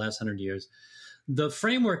science over the last 100 years. The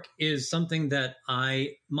framework is something that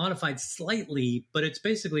I modified slightly, but it's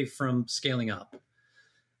basically from Scaling Up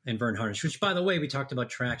and Vern Harnish, which, by the way, we talked about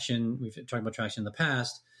traction. We've talked about traction in the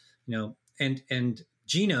past, and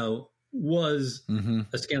Gino was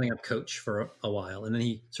a Scaling Up coach for a while. And then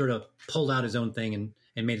he sort of pulled out his own thing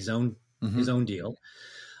and made his own deal.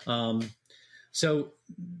 So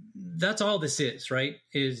that's all this is, right?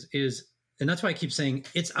 And that's why I keep saying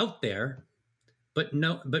it's out there, but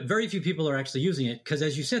very few people are actually using it because,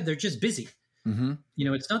 as you said, they're just busy.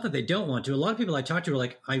 It's not that they don't want to. A lot of people I talk to are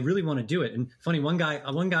like, I really want to do it. And funny, one guy,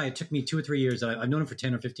 it took me 2 or 3 years. I've known him for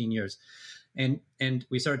 10 or 15 years. And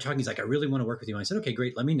we started talking. He's like, I really want to work with you. And I said, okay,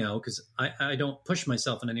 great. Let me know. Cause I don't push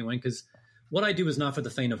myself on anyone because what I do is not for the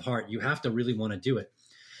faint of heart. You have to really want to do it.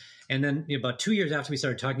 And then about 2 years after we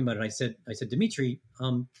started talking about it, I said, Dimitri,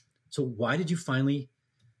 so why did you finally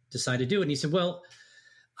decide to do it? And he said, well,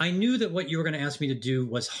 I knew that what you were going to ask me to do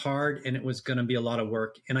was hard and it was going to be a lot of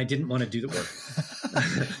work and I didn't want to do the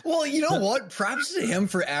work. Well, you know what? Props to him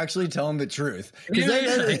for actually telling the truth.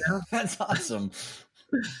 That's awesome.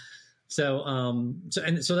 So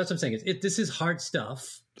that's what I'm saying. This is hard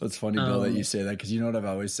stuff. That's funny, Bill, that you say that, because you know what I've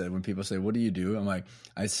always said when people say, what do you do? I'm like,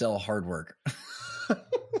 I sell hard work.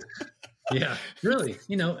 Yeah, really.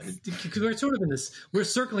 Because we're sort of we're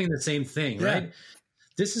circling the same thing, right?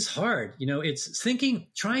 This is hard. It's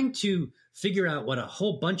trying to figure out what a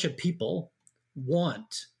whole bunch of people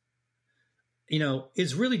want,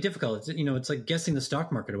 is really difficult. It's like guessing the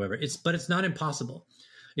stock market or whatever. But it's not impossible.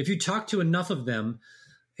 If you talk to enough of them,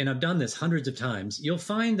 and I've done this hundreds of times, you'll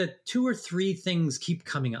find that 2 or 3 things keep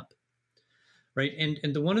coming up, right? And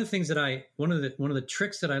one of the things that one of the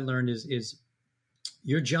tricks that I learned is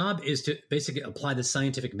your job is to basically apply the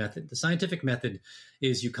scientific method. The scientific method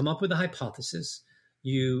is you come up with a hypothesis,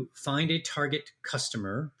 you find a target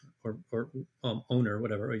customer or owner,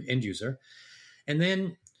 whatever, or end user, and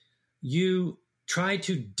then you try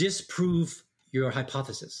to disprove your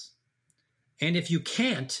hypothesis. And if you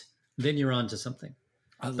can't, then you're onto something.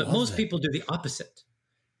 But most people do the opposite.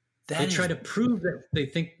 They try to prove that they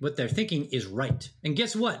think what they're thinking is right. And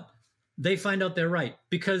guess what? They find out they're right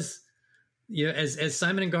because, as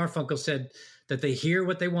Simon and Garfunkel said, that they hear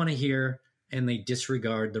what they want to hear and they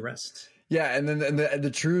disregard the rest. Yeah, and then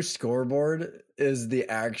the true scoreboard is the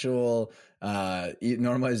actual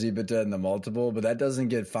normalized EBITDA and the multiple, but that doesn't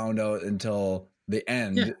get found out until the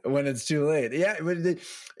end when it's too late. Yeah,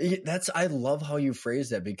 I love how you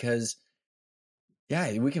phrase that, because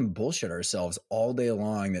we can bullshit ourselves all day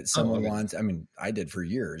long that someone wants. I mean, I did for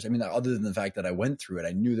years. I mean, other than the fact that I went through it,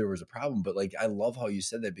 I knew there was a problem. But I love how you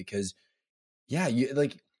said that, because,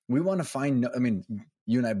 we want to find. I mean,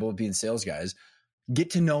 you and I both being sales guys,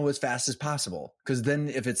 get to know as fast as possible, because then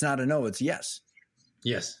if it's not a no, it's yes.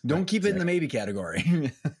 Yes. Don't keep it in the maybe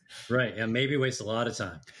category. Right. And maybe waste a lot of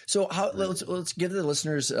time. So let's give the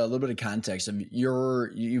listeners a little bit of context.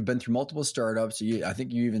 You've been through multiple startups. I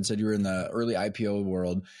think you even said you were in the early IPO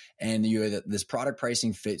world, and you had this product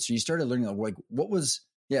pricing fit. So you started learning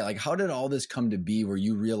how did all this come to be, where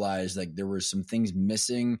you realized there were some things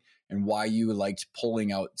missing and why you liked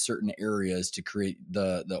pulling out certain areas to create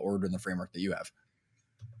the order and the framework that you have?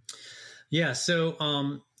 Yeah.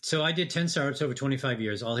 So I did 10 startups over 25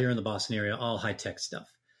 years, all here in the Boston area, all high tech stuff.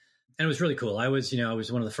 And it was really cool. I was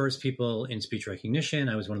one of the first people in speech recognition.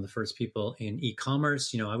 I was one of the first people in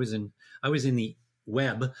e-commerce. I was in the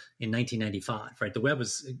web in 1995, right? The web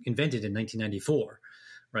was invented in 1994,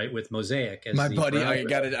 right? With Mosaic. As my buddy,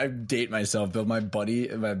 I date myself, Bill. My buddy,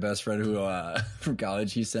 my best friend who from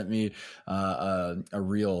college, he sent me a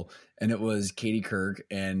reel, and it was Katie Kirk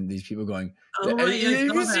and these people going, oh, right,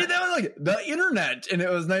 you see that? The internet. And it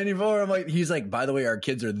was 94. I'm like, he's like, by the way, our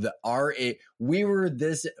kids are our age. We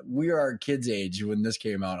are our kids' age when this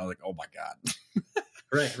came out. I was like, oh my God.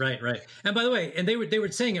 Right. And by the way, and they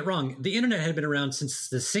were saying it wrong. The internet had been around since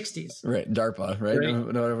the 60s. Right. DARPA, right?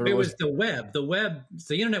 It was the web.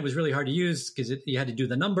 The internet was really hard to use because you had to do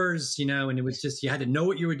the numbers, and it was just, you had to know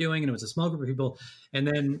what you were doing, and it was a small group of people. And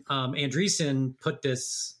then Andreessen put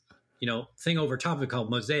this thing over top of it called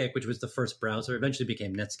Mosaic, which was the first browser, eventually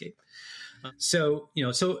became Netscape. So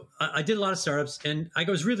I did a lot of startups, and I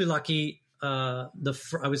was really lucky. I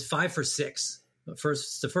was 5 for 6. The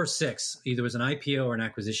first 6 either was an IPO or an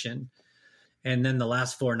acquisition, and then the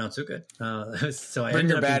last 4 not so good. So I bring ended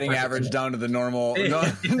your up batting average down to the normal,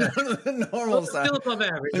 normal side. Still above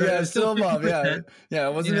average, right? Yeah, still above. 50%. Yeah.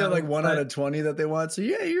 Wasn't it like 1 out of 20 that they want? So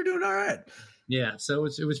yeah, you're doing all right. Yeah, so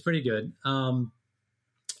it was pretty good.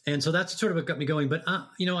 And so that's sort of what got me going. But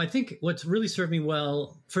I think what's really served me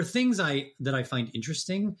well for things that I find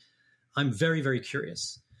interesting, I'm very, very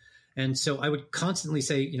curious. And so I would constantly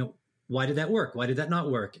say, why did that work? Why did that not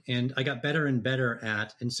work? And I got better and better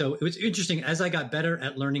and so it was interesting. As I got better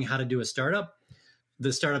at learning how to do a startup,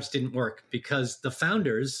 the startups didn't work because the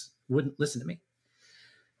founders wouldn't listen to me.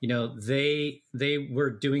 They were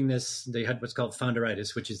doing this. They had what's called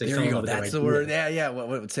founderitis, which is they fell in love with their idea. That's the word. Yeah. What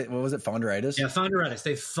was it? Founderitis? Yeah, founderitis.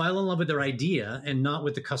 They fell in love with their idea and not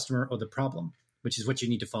with the customer or the problem, which is what you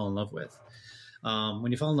need to fall in love with.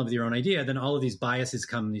 When you fall in love with your own idea, then all of these biases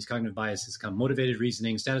come, these cognitive biases come, motivated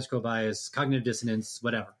reasoning, status quo bias, cognitive dissonance,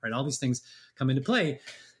 whatever, right? All these things come into play.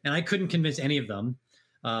 And I couldn't convince any of them.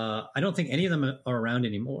 I don't think any of them are around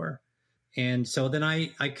anymore. And so then I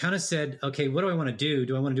kind of said, okay, what do I want to do?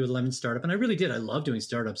 Do I want to do a lemon startup? And I really did. I love doing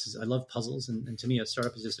startups. I love puzzles. And to me, a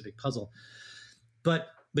startup is just a big puzzle. But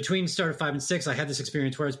between startup 5 and 6, I had this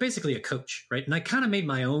experience where I was basically a coach, right? And I kind of made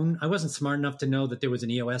my own. I wasn't smart enough to know that there was an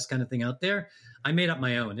EOS kind of thing out there. I made up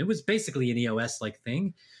my own. It was basically an EOS-like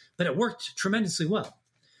thing, but it worked tremendously well.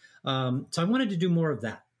 So I wanted to do more of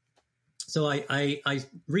that. So I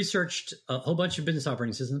researched a whole bunch of business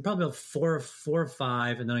operating systems, probably about four or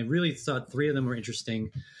five, and then I really thought 3 of them were interesting.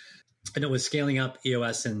 And it was Scaling Up,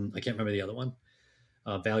 EOS, and I can't remember the other one,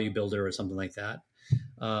 Value Builder or something like that.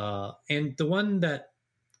 And the one that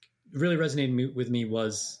really resonated with me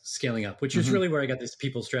was Scaling Up, which is really where I got this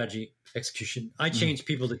people, strategy, execution. I changed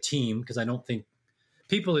people to team because I don't think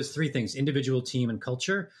people is 3 things: individual, team, and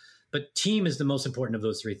culture. But team is the most important of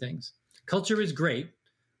those 3 things. Culture is great,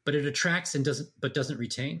 but it attracts and doesn't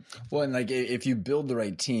retain. Well, and like if you build the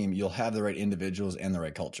right team, you'll have the right individuals and the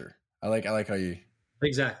right culture. I like how you.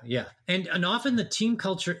 Exactly. Yeah. And often the team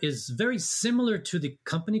culture is very similar to the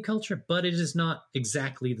company culture, but it is not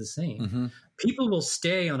exactly the same. People will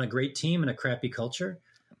stay on a great team and a crappy culture,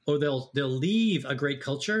 or they'll leave a great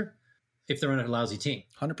culture if they're on a lousy team.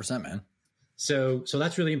 100%, man. So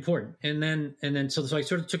that's really important. And then so I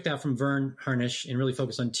sort of took that from Vern Harnish and really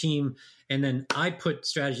focused on team. And then I put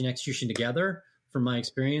strategy and execution together from my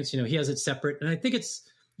experience. He has it separate. And I think it's,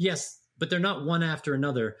 yes, but they're not one after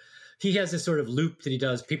another. He has this sort of loop that he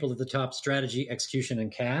does: people at the top, strategy, execution,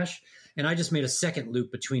 and cash. And I just made a second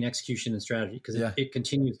loop between execution and strategy because it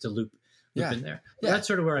continues to loop in there. Yeah. That's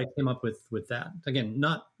sort of where I came up with that. Again,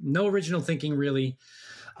 no original thinking really.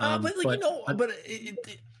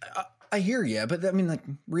 I hear you, but I mean, like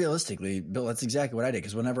realistically, Bill, that's exactly what I did.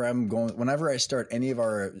 Because whenever I start any of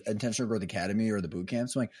our Intentional Growth Academy or the boot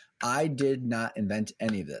camps, I'm like, I did not invent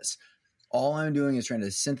any of this. All I'm doing is trying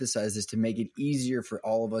to synthesize this to make it easier for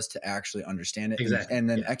all of us to actually understand it and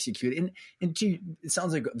then execute it. And it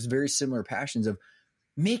sounds like it's very similar passions of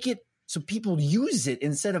make it so people use it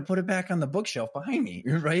instead of put it back on the bookshelf behind me,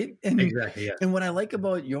 right? And exactly, yeah. And what I like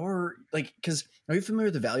about your because are you familiar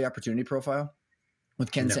with the value opportunity profile?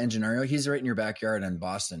 With Ken Sangenario, he's right in your backyard in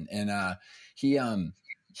Boston, and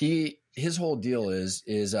his whole deal is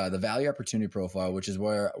the value opportunity profile, which is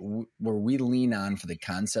where we lean on for the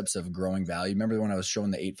concepts of growing value. Remember when I was showing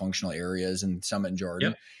the 8 functional areas in Summit and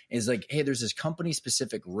Jordan? Is like, hey, there's this company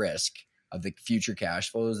specific risk of the future cash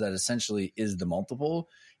flows that essentially is the multiple,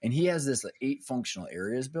 and he has this 8 functional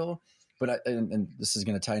areas, Bill. But and this is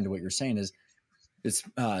going to tie into what you're saying is it's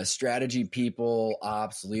strategy, people,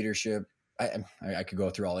 ops, leadership. I could go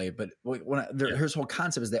through all 8, but his whole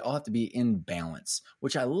concept is they all have to be in balance,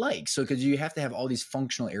 which I like. So, because you have to have all these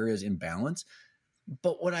functional areas in balance.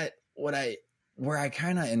 But where I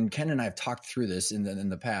kind of, and Ken and I have talked through this in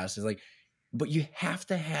the past, is like, but you have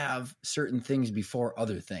to have certain things before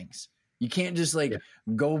other things. You can't just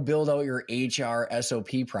go build out your HR SOP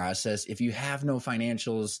process if you have no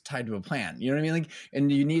financials tied to a plan. You know what I mean? Like,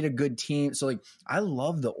 and you need a good team. So I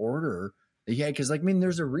love the order that you had, because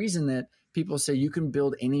there's a reason that people say you can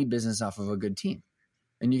build any business off of a good team,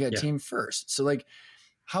 and you got team first. So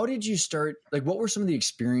how did you start? What were some of the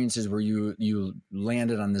experiences where you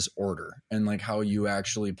landed on this order, and how you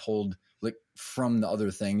actually pulled from the other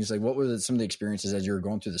things? What were some of the experiences as you were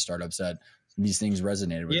going through the startups that these things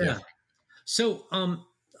resonated with you? So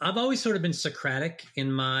I've always sort of been Socratic in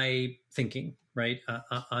my thinking, right?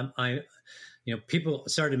 people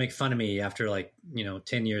started to make fun of me after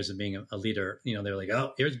 10 years of being a leader. They're like,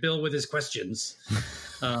 oh, here's Bill with his questions.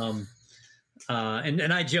 And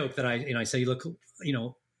I joke that I say, look,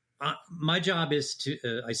 my job is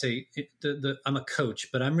to, I say I'm a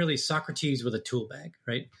coach, but I'm really Socrates with a tool bag,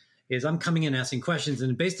 right? Is I'm coming in asking questions,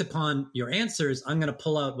 and based upon your answers, I'm going to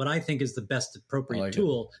pull out what I think is the best appropriate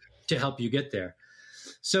tool to help you get there.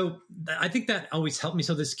 So I think that always helped me.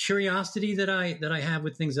 So this curiosity that I have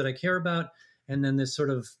with things that I care about, and then this sort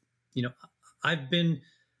of, I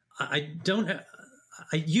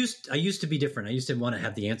used to be different. I used to want to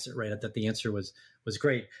have the answer, right? That the answer was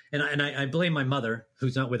great. And I blame my mother,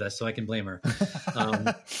 who's not with us, so I can blame her.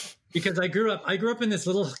 Because I grew up in this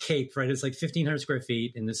little Cape, right? It's like 1,500 square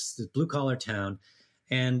feet in this blue collar town.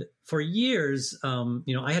 And for years,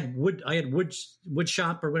 I had wood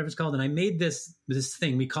shop or whatever it's called. And I made this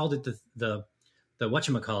thing. We called it the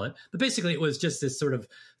whatchamacallit. But basically it was just this sort of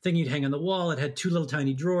thing you'd hang on the wall. It had two little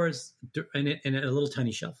tiny drawers and a little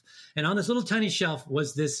tiny shelf. And on this little tiny shelf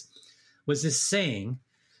was this saying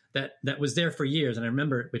that was there for years. And I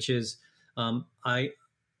remember it, which is, I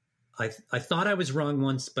thought I was wrong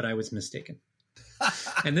once, but I was mistaken.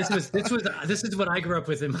 And this is what I grew up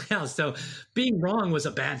with in my house. So being wrong was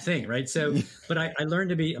a bad thing, right? So, but I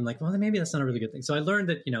learned I'm like, well, maybe that's not a really good thing. So I learned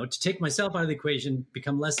that, to take myself out of the equation,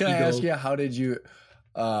 become less ego. Can I ask you, how did you,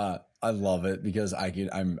 I love it because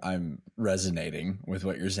I'm resonating with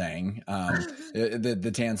what you're saying.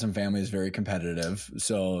 The Tansom family is very competitive.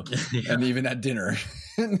 So, yeah. And even at dinner.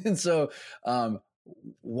 And so,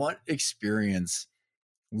 what experience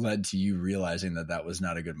led to you realizing that was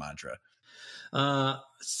not a good mantra?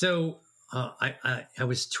 So I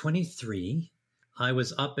was 23. I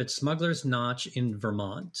was up at Smuggler's Notch in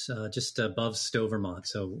Vermont, just above Stowe, Vermont.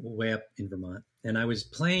 So way up in Vermont. And I was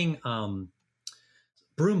playing,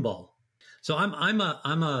 broom ball. So I'm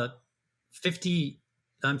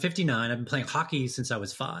 59. I've been playing hockey since I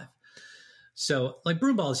was 5. So like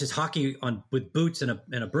broom ball is just hockey with boots and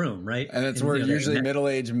a broom, right? And it's where usually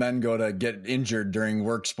middle-aged men go to get injured during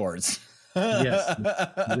work sports. Yes,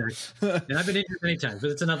 exactly. And I've been injured many times,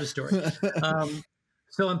 but it's another story.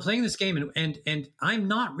 So I'm playing this game and I'm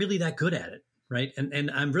not really that good at it, right?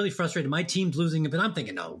 And I'm really frustrated. My team's losing, but I'm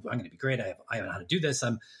thinking, no, I'm going to be great. I know how to do this.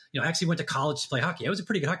 I actually went to college to play hockey. I was a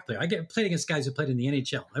pretty good hockey player. I played against guys who played in the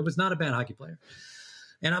NHL. I was not a bad hockey player.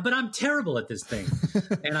 But I'm terrible at this thing.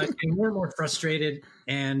 And I'm more and more frustrated.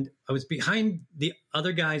 And I was behind the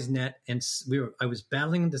other guy's net, and I was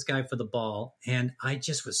battling this guy for the ball. And I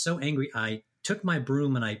just was so angry. I took my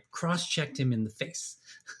broom and I cross-checked him in the face.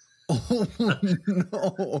 Oh,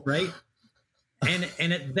 no. Right?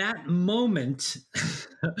 And at that moment,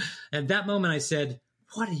 I said,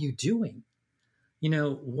 "What are you doing?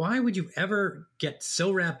 Why would you ever get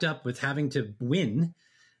so wrapped up with having to win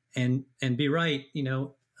and be right,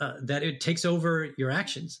 that it takes over your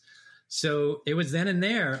actions?" So it was then and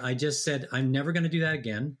there, I just said, I'm never going to do that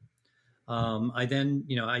again. I then,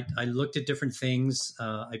 I looked at different things.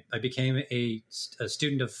 I became a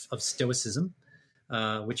student of Stoicism,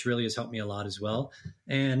 which really has helped me a lot as well.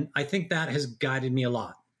 And I think that has guided me a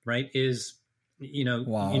lot, right?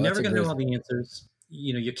 Wow, you're never going to know all the answers.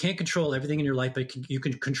 You can't control everything in your life, but you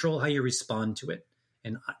can control how you respond to it.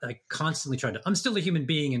 And I constantly try to, I'm still a human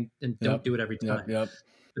being and don't do it every time. Yep.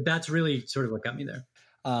 But that's really sort of what got me there.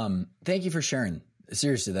 Thank you for sharing.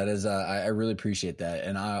 Seriously, that is, I really appreciate that.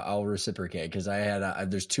 And I'll reciprocate because I had,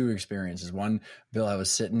 there's 2 experiences. One, Bill, I was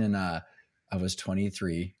sitting in I was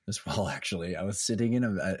 23 as well, actually. I was sitting in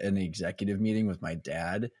an executive meeting with my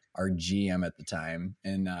dad, our GM at the time,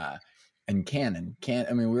 and Canon.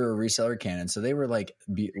 We were a reseller Canon. So they were like,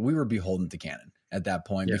 we were beholden to Canon at that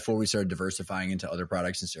point before we started diversifying into other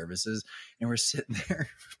products and services. And we're sitting there,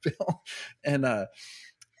 Bill, and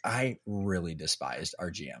I really despised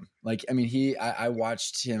our GM. I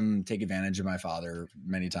watched him take advantage of my father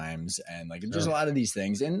many times, and there's a lot of these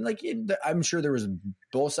things. And I'm sure there was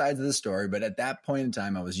both sides of the story, but at that point in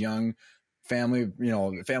time, I was young, family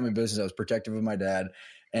business. I was protective of my dad,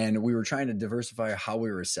 and we were trying to diversify how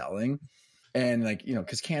we were selling, and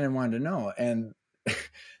because Canon wanted to know, and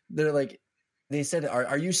they're like, they said,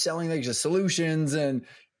 "Are you selling just solutions?" And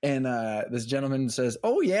this gentleman says,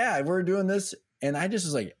 "Oh yeah, we're doing this." And I just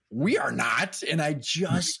was like, "We are not." And I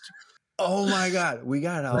just, oh my God, we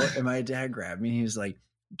got out, and my dad grabbed me. He was like,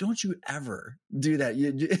 "Don't you ever do that.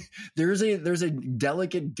 There's a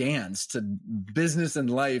delicate dance to business and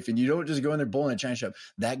life, and you don't just go in there bowling a china shop."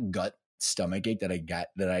 That gut stomach ache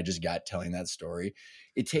that I just got telling that story,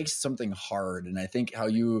 it takes something hard. And I think how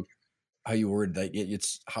you you word that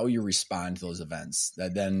it's how you respond to those events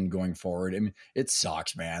that then going forward. I mean, it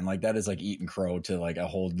sucks, man. Like that is like eating crow to like a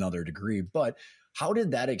whole nother degree. But how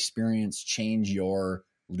did that experience change your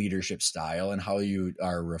leadership style and how you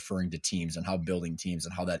are referring to teams and how building teams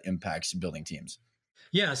and how that impacts building teams?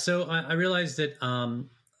 Yeah. So I realized that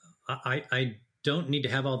I don't need to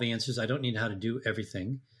have all the answers. I don't need how to do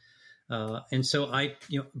everything. And so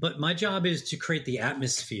but my job is to create the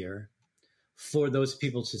atmosphere for those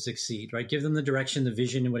people to succeed, right? Give them the direction, the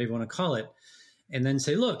vision, and whatever you want to call it. And then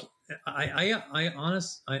say, look, I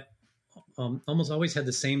almost always had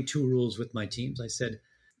the same 2 rules with my teams. I said,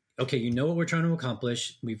 okay, you know what we're trying to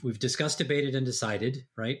accomplish. We've discussed, debated, and decided,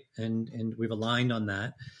 right? And we've aligned on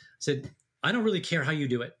that. I said, I don't really care how you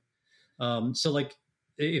do it. So like,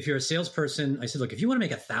 if you're a salesperson, I said, look, if you want to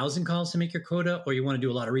make 1,000 calls to make your quota, or you want to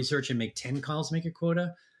do a lot of research and make 10 calls to make your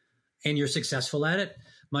quota, and you're successful at it,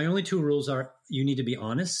 my only 2 rules are you need to be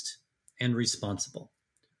honest and responsible,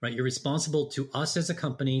 right? You're responsible to us as a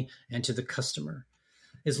company and to the customer.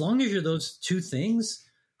 As long as you're those 2 things,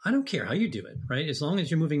 I don't care how you do it, right? As long as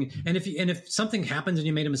you're moving. And if something happens and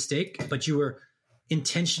you made a mistake, but you were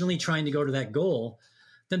intentionally trying to go to that goal,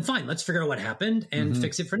 then fine, let's figure out what happened and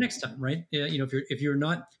fix it for next time, right? If you're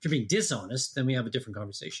being dishonest, then we have a different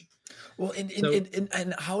conversation. Well,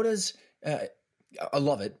 and how does I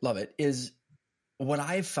love it. Is what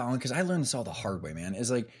I've found, because I learned this all the hard way, man,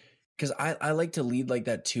 is like, because I like to lead like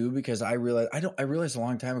that too, because I realized a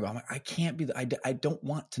long time ago, I'm like, I can't be, I don't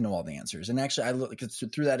want to know all the answers. And actually I look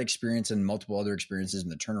through that experience and multiple other experiences in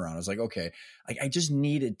the turnaround. I was like, okay, I just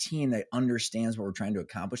need a team that understands what we're trying to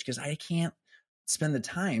accomplish, because I can't spend the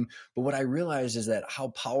time. But what I realized is that how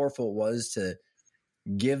powerful it was to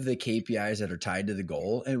give the KPIs that are tied to the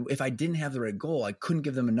goal. And if I didn't have the right goal, I couldn't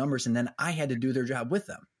give them a numbers, and then I had to do their job with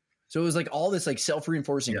them. So it was like all this like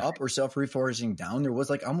self-reinforcing up or self-reinforcing down. There was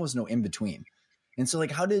like almost no in between. And so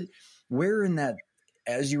like where in that,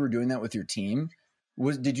 as you were doing that with your team,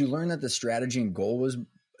 did you learn that the strategy and goal was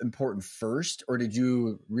important first? Or did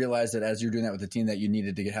you realize that as you're doing that with the team that you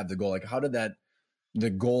needed to have the goal? Like how did the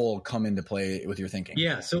goal come into play with your thinking?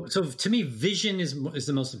 Yeah. So to me, vision is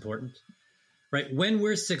the most important. Right. When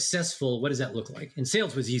we're successful, what does that look like? And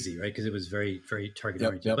sales was easy, right? Because it was very, very target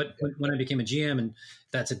oriented. But when I became a GM, and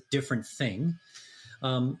that's a different thing,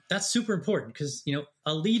 that's super important, because,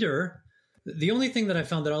 a leader, the only thing that I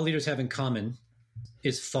found that all leaders have in common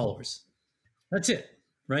is followers. That's it.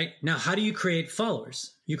 Right. Now, how do you create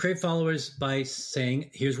followers? You create followers by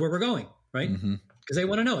saying, here's where we're going. Right. Because they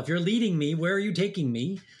want to know, if you're leading me, where are you taking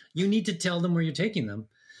me? You need to tell them where you're taking them.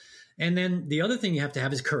 And then the other thing you have to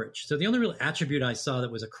have is courage. So the only real attribute I saw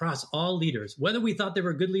that was across all leaders, whether we thought they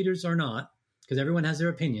were good leaders or not, because everyone has their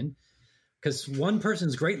opinion, because one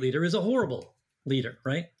person's great leader is a horrible leader,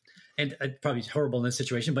 right? And probably horrible in this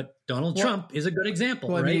situation, but Donald Trump is a good example,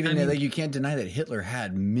 well, right? I mean, like, you can't deny that Hitler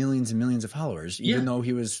had millions and millions of followers, even though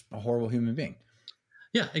he was a horrible human being.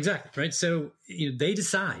 Yeah, exactly, right? So they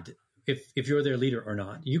decide if you're their leader or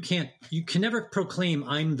not. You can never proclaim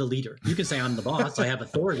I'm the leader. You can say I'm the boss, I have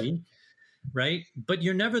authority, right? But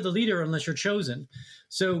you're never the leader unless you're chosen.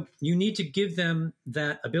 So you need to give them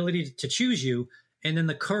that ability to choose you, and then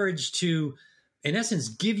the courage to, in essence,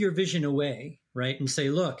 give your vision away, right? And say,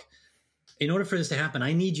 look, in order for this to happen,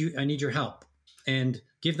 I need your help, and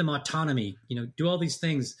give them autonomy, do all these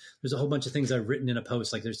things. There's a whole bunch of things I've written in a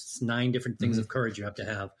post. Like there's 9 different things of courage you have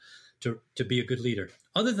to be a good leader.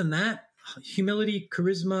 Other than that, humility,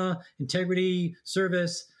 charisma, integrity,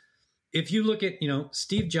 service. If you look at,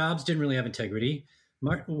 Steve Jobs didn't really have integrity.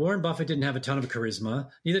 Warren Buffett didn't have a ton of charisma.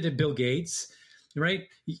 Neither did Bill Gates, right?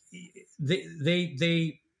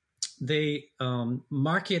 They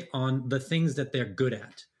market on the things that they're good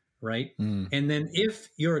at, right? And then if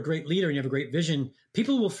you're a great leader and you have a great vision,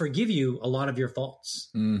 people will forgive you a lot of your faults,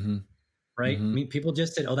 right? I mean, people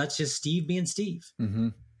just said, oh, that's just Steve being Steve.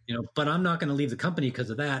 But I'm not going to leave the company because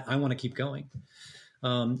of that. I want to keep going.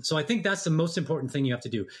 So I think that's the most important thing you have to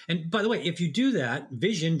do. And by the way, if you do that,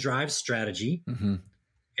 vision drives strategy,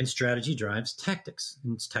 and strategy drives tactics.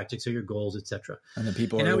 And tactics are your goals, etc. And the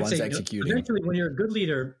people are the ones executing. Eventually, when you're a good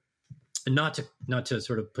leader, not to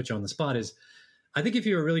sort of put you on the spot, is I think if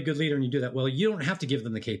you're a really good leader and you do that well, you don't have to give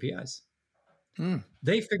them the KPIs.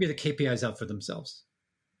 They figure the KPIs out for themselves.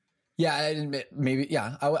 Yeah, maybe.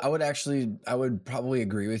 Yeah, I would probably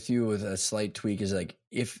agree with you with a slight tweak. Is like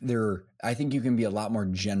I think you can be a lot more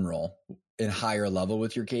general and higher level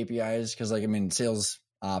with your KPIs, because like, I mean, sales,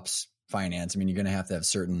 ops, finance. I mean, you're going to have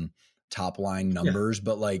certain top line numbers,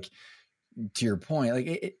 but like to your point,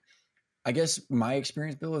 like I guess my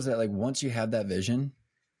experience, Bill, is that like once you have that vision,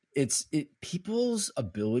 people's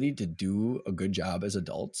ability to do a good job as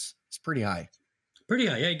adults It's pretty high. Pretty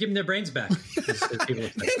high. Yeah, give them their brains back. As people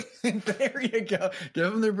say. There you go. Give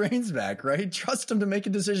them their brains back, right? Trust them to make a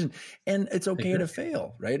decision, and it's okay to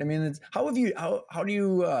fail, right? I mean, how do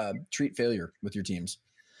you treat failure with your teams?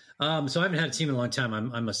 So I haven't had a team in a long time.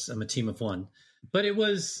 I'm a team of one, but it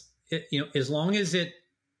was, as long as it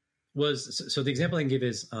was. So the example I can give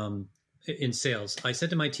is in sales. I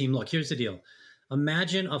said to my team, look, here's the deal.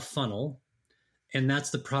 Imagine a funnel. And that's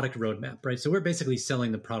the product roadmap, right? So we're basically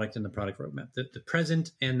selling the product and the product roadmap, the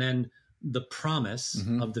present, and then the promise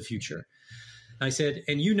of the future. I said,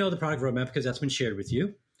 and the product roadmap because that's been shared with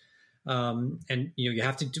you. And you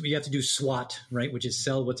have to do SWOT, right, which is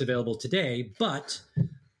sell what's available today. But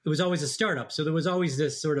it was always a startup, so there was always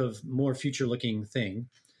this sort of more future-looking thing.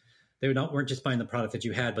 They weren't just buying the product that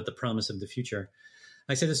you had, but the promise of the future.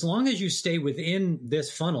 I said, as long as you stay within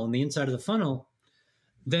this funnel and the inside of the funnel,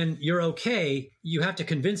 then you're okay. You have to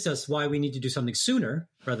convince us why we need to do something sooner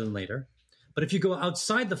rather than later. But if you go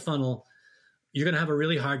outside the funnel, you're going to have a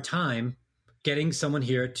really hard time getting someone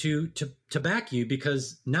here to back you,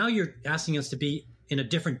 because now you're asking us to be in a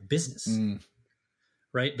different business,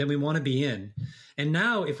 right, than we want to be in. And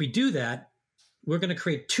now if we do that, we're going to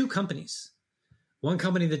create two companies, one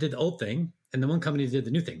company that did the old thing and then one company that did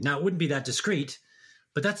the new thing. Now, it wouldn't be that discreet,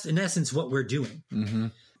 but that's in essence what we're doing.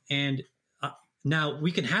 And now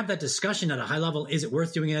we can have that discussion at a high level. Is it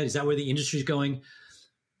worth doing it? Is that where the industry is going?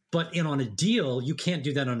 But on a deal, you can't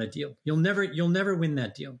do that on a deal. You'll never win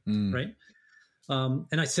that deal, right?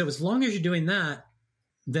 And I said, as long as you're doing that,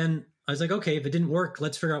 then I was like, okay, if it didn't work,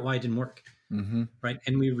 let's figure out why it didn't work, right?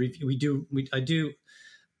 And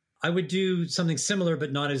I would do something similar,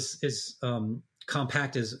 but not as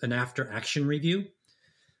compact as an after action review,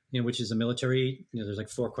 which is a military. There's like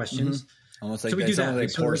 4 questions. Almost like so we do that. Like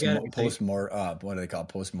what do they call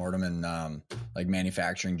postmortem and like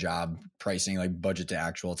manufacturing job pricing, like budget to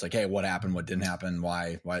actual. It's like, hey, what happened? What didn't happen?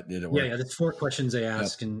 Why did it work? Yeah. There's 4 questions they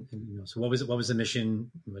ask, and so what was it? What was the mission?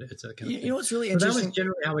 It's a kind of thing. What's really interesting. That was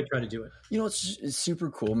generally how we try to do it. It's super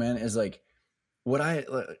cool, man. Is like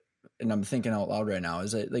and I'm thinking out loud right now,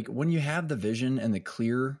 is that like when you have the vision and the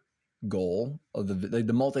clear goal of the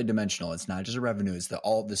multidimensional, it's not just a revenue, it's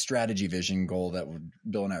the strategy vision goal that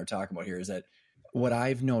Bill and I were talking about here. Is that what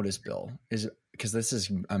I've noticed, Bill, is because this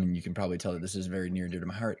is, I mean, you can probably tell that this is very near and dear to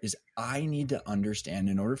my heart, is I need to understand,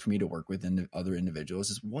 in order for me to work with other individuals,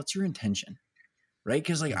 is what's your intention, right?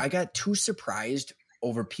 Because like I got too surprised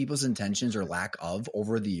over people's intentions or lack of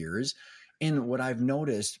over the years. And what I've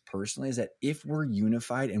noticed personally is that if we're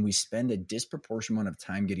unified and we spend a disproportionate amount of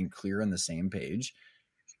time getting clear on the same page,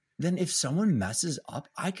 then if someone messes up,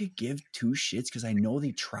 I could give 2 shits because I know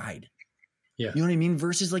they tried. Yeah. You know what I mean?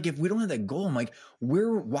 Versus like, if we don't have that goal, I'm like,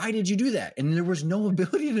 why did you do that? And there was no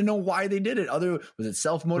ability to know why they did it. Was it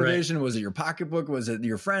self-motivation? Right. Was it your pocketbook? Was it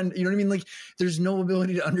your friend? You know what I mean? Like there's no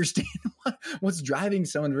ability to understand what's driving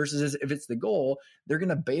someone, versus if it's the goal, they're going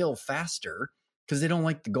to bail faster because they don't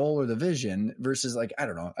like the goal or the vision, versus like, I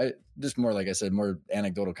don't know. Just more, like I said, more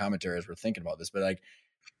anecdotal commentary as we're thinking about this, but like,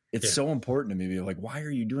 it's so important to me. Like, why are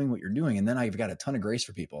you doing what you're doing? And then I've got a ton of grace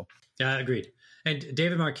for people. Yeah, agreed. And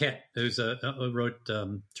David Marquette, who's wrote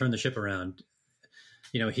Turn the Ship Around,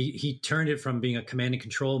 he turned it from being a command and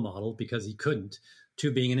control model because he couldn't,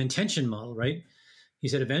 to being an intention model, right? He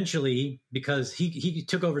said eventually, because he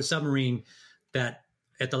took over a submarine that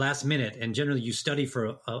at the last minute, and generally you study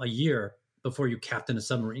for a year before you captain a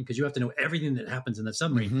submarine, because you have to know everything that happens in the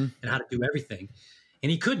submarine and how to do everything.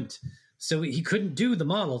 And he couldn't. So he couldn't do the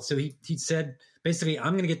model. So he said, basically,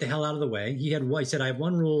 I'm going to get the hell out of the way. He said, I have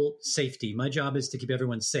one rule: safety. My job is to keep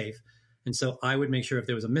everyone safe. And so I would make sure if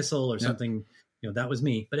there was a missile or something, that was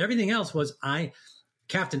me. But everything else was,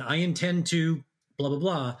 Captain, I intend to blah, blah,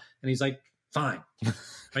 blah. And he's like, fine.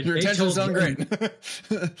 Right? Your intentions sound great.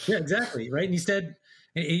 Yeah, exactly. Right. And he said,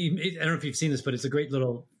 I don't know if you've seen this, but it's a great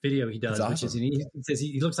little video he does, awesome. Which is, he says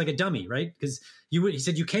he looks like a dummy, right? Because he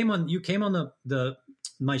said, you came on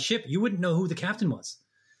my ship, you wouldn't know who the captain was,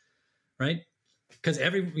 right? Because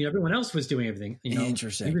everyone else was doing everything.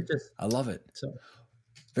 Interesting. I love it. So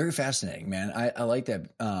very fascinating, man. I like that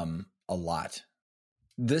a lot.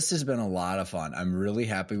 This has been a lot of fun. I'm really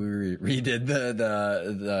happy we redid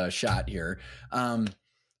the shot here.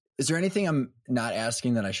 Is there anything I'm not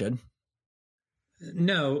asking that I should?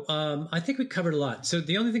 No, I think we covered a lot. So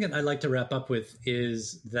the only thing that I'd like to wrap up with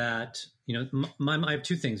is that, I have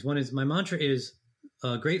 2 things. One is, my mantra is,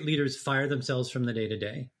 great leaders fire themselves from the day to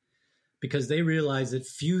day, because they realize that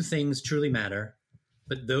few things truly matter,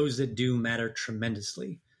 but those that do matter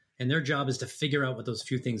tremendously. And their job is to figure out what those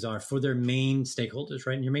few things are for their main stakeholders,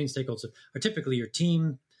 right? And your main stakeholders are typically your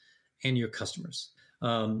team and your customers.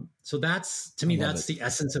 So that's, to me, that's the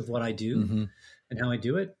essence of what I do and how I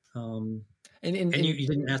do it. And you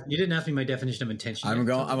didn't ask me my definition of intention. I'm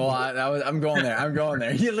going there. I'm going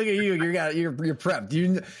there. Look at you. You're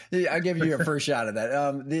prepped. I give you a first shot at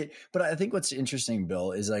that. But I think what's interesting,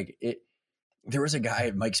 Bill, is like there was a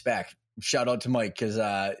guy, Mike Spack. Shout out to Mike, because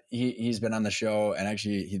he's been on the show, and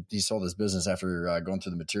actually he sold his business after going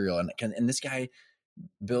through the material. And this guy,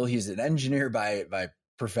 Bill, he's an engineer by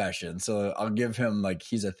profession, so I'll give him, like,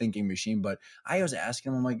 he's a thinking machine. But I was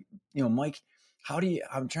asking him, I'm like, Mike,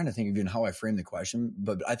 I'm trying to think of even how I framed the question,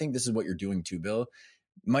 but I think this is what you're doing too, Bill.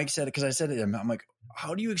 Mike said, because I said to him, I'm like,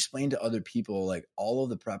 how do you explain to other people, like, all of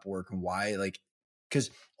the prep work and why, like,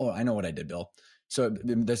 because, I know what I did, Bill. So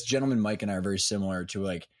this gentleman, Mike, and I are very similar to,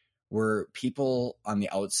 like, where people on the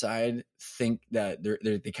outside think that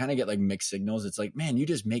they kind of get like mixed signals. It's like, man, you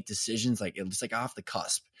just make decisions like it's like off the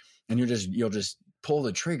cusp, and you'll just pull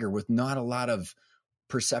the trigger with not a lot of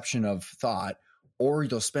perception of thought, or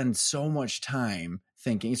you'll spend so much time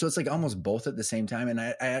thinking. So it's like almost both at the same time. And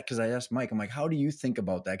I asked Mike, I'm like, how do you think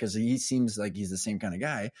about that? Because he seems like he's the same kind of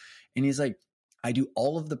guy. And he's like, I do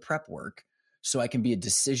all of the prep work so I can be a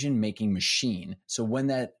decision-making machine. So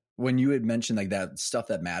when you had mentioned like that stuff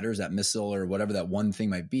that matters, that missile or whatever that one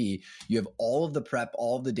thing might be, you have all of the prep,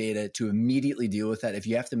 all of the data to immediately deal with that. If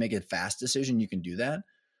you have to make a fast decision, you can do that.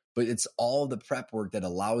 But it's all the prep work that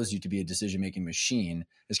allows you to be a decision-making machine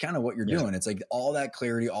is kind of what you're doing. It's like all that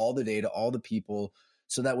clarity, all the data, all the people,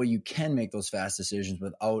 so that way you can make those fast decisions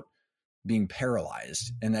without being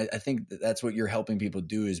paralyzed. And I think that's what you're helping people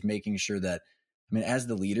do, is making sure that, I mean, as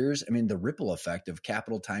the leaders, I mean, the ripple effect of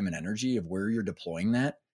capital, time, and energy of where you're deploying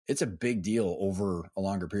that, it's a big deal over a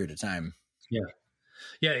longer period of time. Yeah.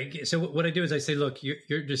 Yeah. So what I do is I say, look,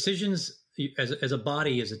 your decisions as a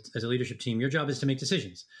body, as a leadership team, your job is to make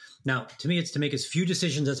decisions. Now, to me, it's to make as few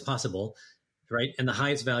decisions as possible, right? And the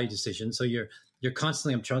highest value decisions. So you're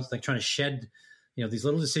constantly, trying to shed, these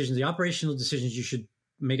little decisions, the operational decisions. You should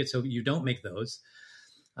make it so you don't make those.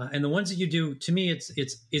 And the ones that you do, to me, is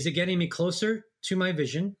it getting me closer to my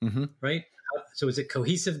vision, right? So is it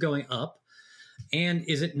cohesive going up? And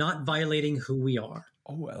is it not violating who we are?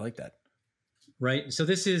 Oh, I like that. Right. So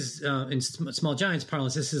this is, in Small Giants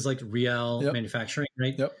parlance, this is like Riel Manufacturing,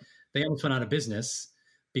 right? Yep. They almost went out of business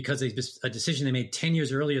because a decision they made 10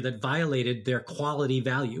 years earlier that violated their quality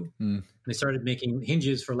value. They started making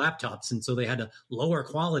hinges for laptops. And so they had to lower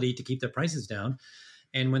quality to keep their prices down.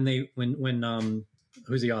 And when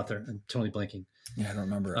who's the author? I'm totally blanking. Yeah, I don't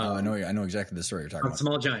remember. I know exactly the story you're talking about.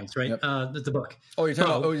 Small Giants, right? Yep. The book. Oh, you're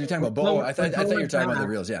talking about Bo. I thought you were talking about the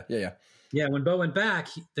reels. Yeah. Yeah, when Bo went back,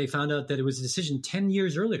 they found out that it was a decision 10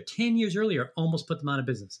 years earlier, almost put them out of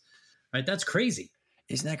business. Right? That's crazy.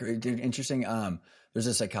 Isn't that great? Interesting. There's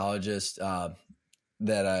a psychologist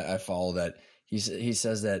that I follow that he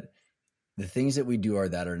says that the things that we do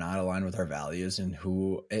that are not aligned with our values and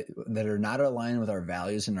that are not aligned with our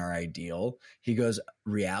values and our ideal. He goes,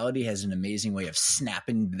 reality has an amazing way of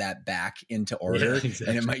snapping that back into order. Yeah, exactly.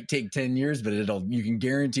 And it might take 10 years, but you can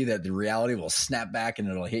guarantee that the reality will snap back and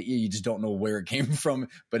it'll hit you. You just don't know where it came from,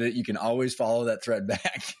 but you can always follow that thread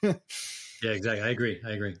back. Yeah, exactly. I agree.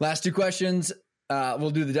 Last two questions.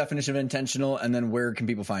 We'll do the definition of intentional, and then where can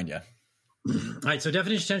people find you? All right. So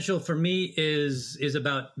definition intentional for me is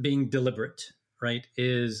about being deliberate, right?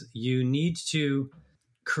 Is you need to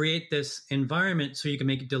create this environment so you can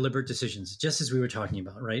make deliberate decisions, just as we were talking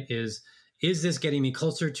about, right? Is this getting me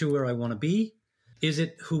closer to where I want to be? Is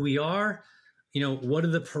it who we are? What are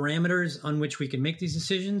the parameters on which we can make these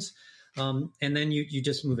decisions? And then you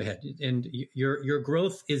just move ahead, and your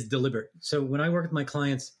growth is deliberate. So when I work with my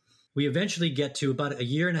clients, we eventually get to about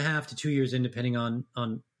 1.5 to 2 years in, depending on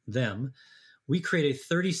them. We create a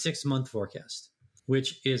 36-month forecast,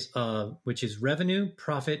 which is revenue,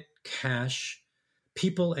 profit, cash,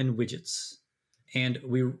 people, and widgets. And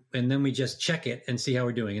then we just check it and see how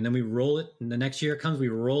we're doing. And then we roll it. And the next year comes, we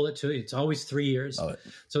roll it it's always 3 years.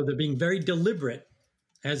 So they're being very deliberate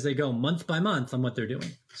as they go month by month on what they're doing.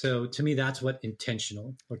 So to me, that's what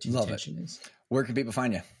intention is. Where can people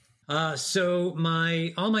find you? So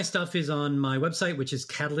all my stuff is on my website, which is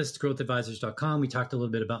catalystgrowthadvisors.com. We talked a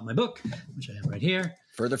little bit about my book, which I have right here.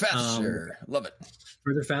 Further Faster. Love it.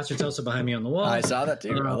 Further Faster. It's also behind me on the wall. I saw that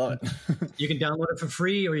too. I love it. You can download it for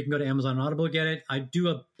free, or you can go to Amazon Audible and get it. I do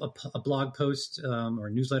a blog post or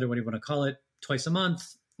a newsletter, whatever you want to call it, twice a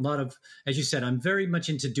month. A lot of, as you said, I'm very much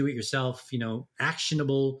into do-it-yourself,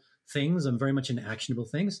 actionable things. I'm very much into actionable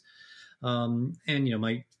things. And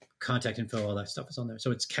my contact info, all that stuff is on there.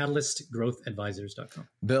 So it's catalystgrowthadvisors.com.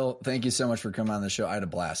 Bill, thank you so much for coming on the show. I had a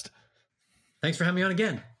blast. Thanks for having me on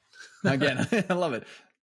again. I love it.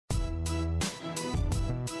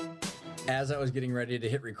 As I was getting ready to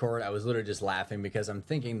hit record, I was literally just laughing because I'm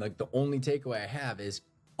thinking like the only takeaway I have is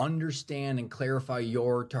understand and clarify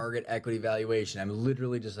your target equity valuation. I'm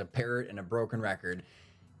literally just a parrot and a broken record.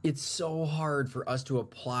 It's so hard for us to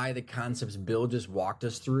apply the concepts Bill just walked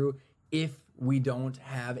us through if we don't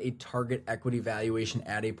have a target equity valuation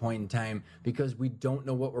at a point in time, because we don't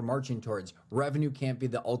know what we're marching towards. Revenue can't be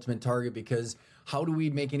the ultimate target, because how do we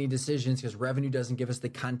make any decisions? Because revenue doesn't give us the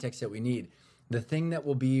context that we need. The thing that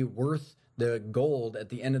will be worth the gold at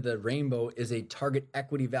the end of the rainbow is a target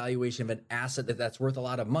equity valuation of an asset that's worth a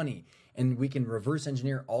lot of money. And we can reverse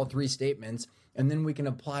engineer all three statements, and then we can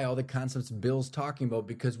apply all the concepts Bill's talking about,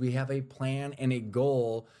 because we have a plan and a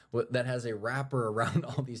goal that has a wrapper around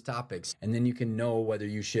all these topics. And then you can know whether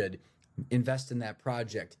you should invest in that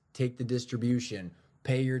project, take the distribution,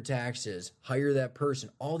 pay your taxes, hire that person.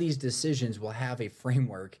 All these decisions will have a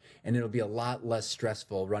framework, and it'll be a lot less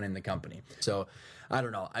stressful running the company. So I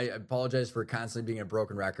don't know. I apologize for constantly being a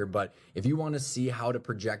broken record, but if you want to see how to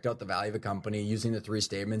project out the value of a company using the three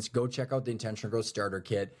statements, go check out the Intentional Growth Starter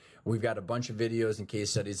Kit. We've got a bunch of videos and case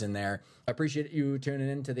studies in there. I appreciate you tuning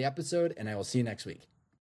in to the episode, and I will see you next week.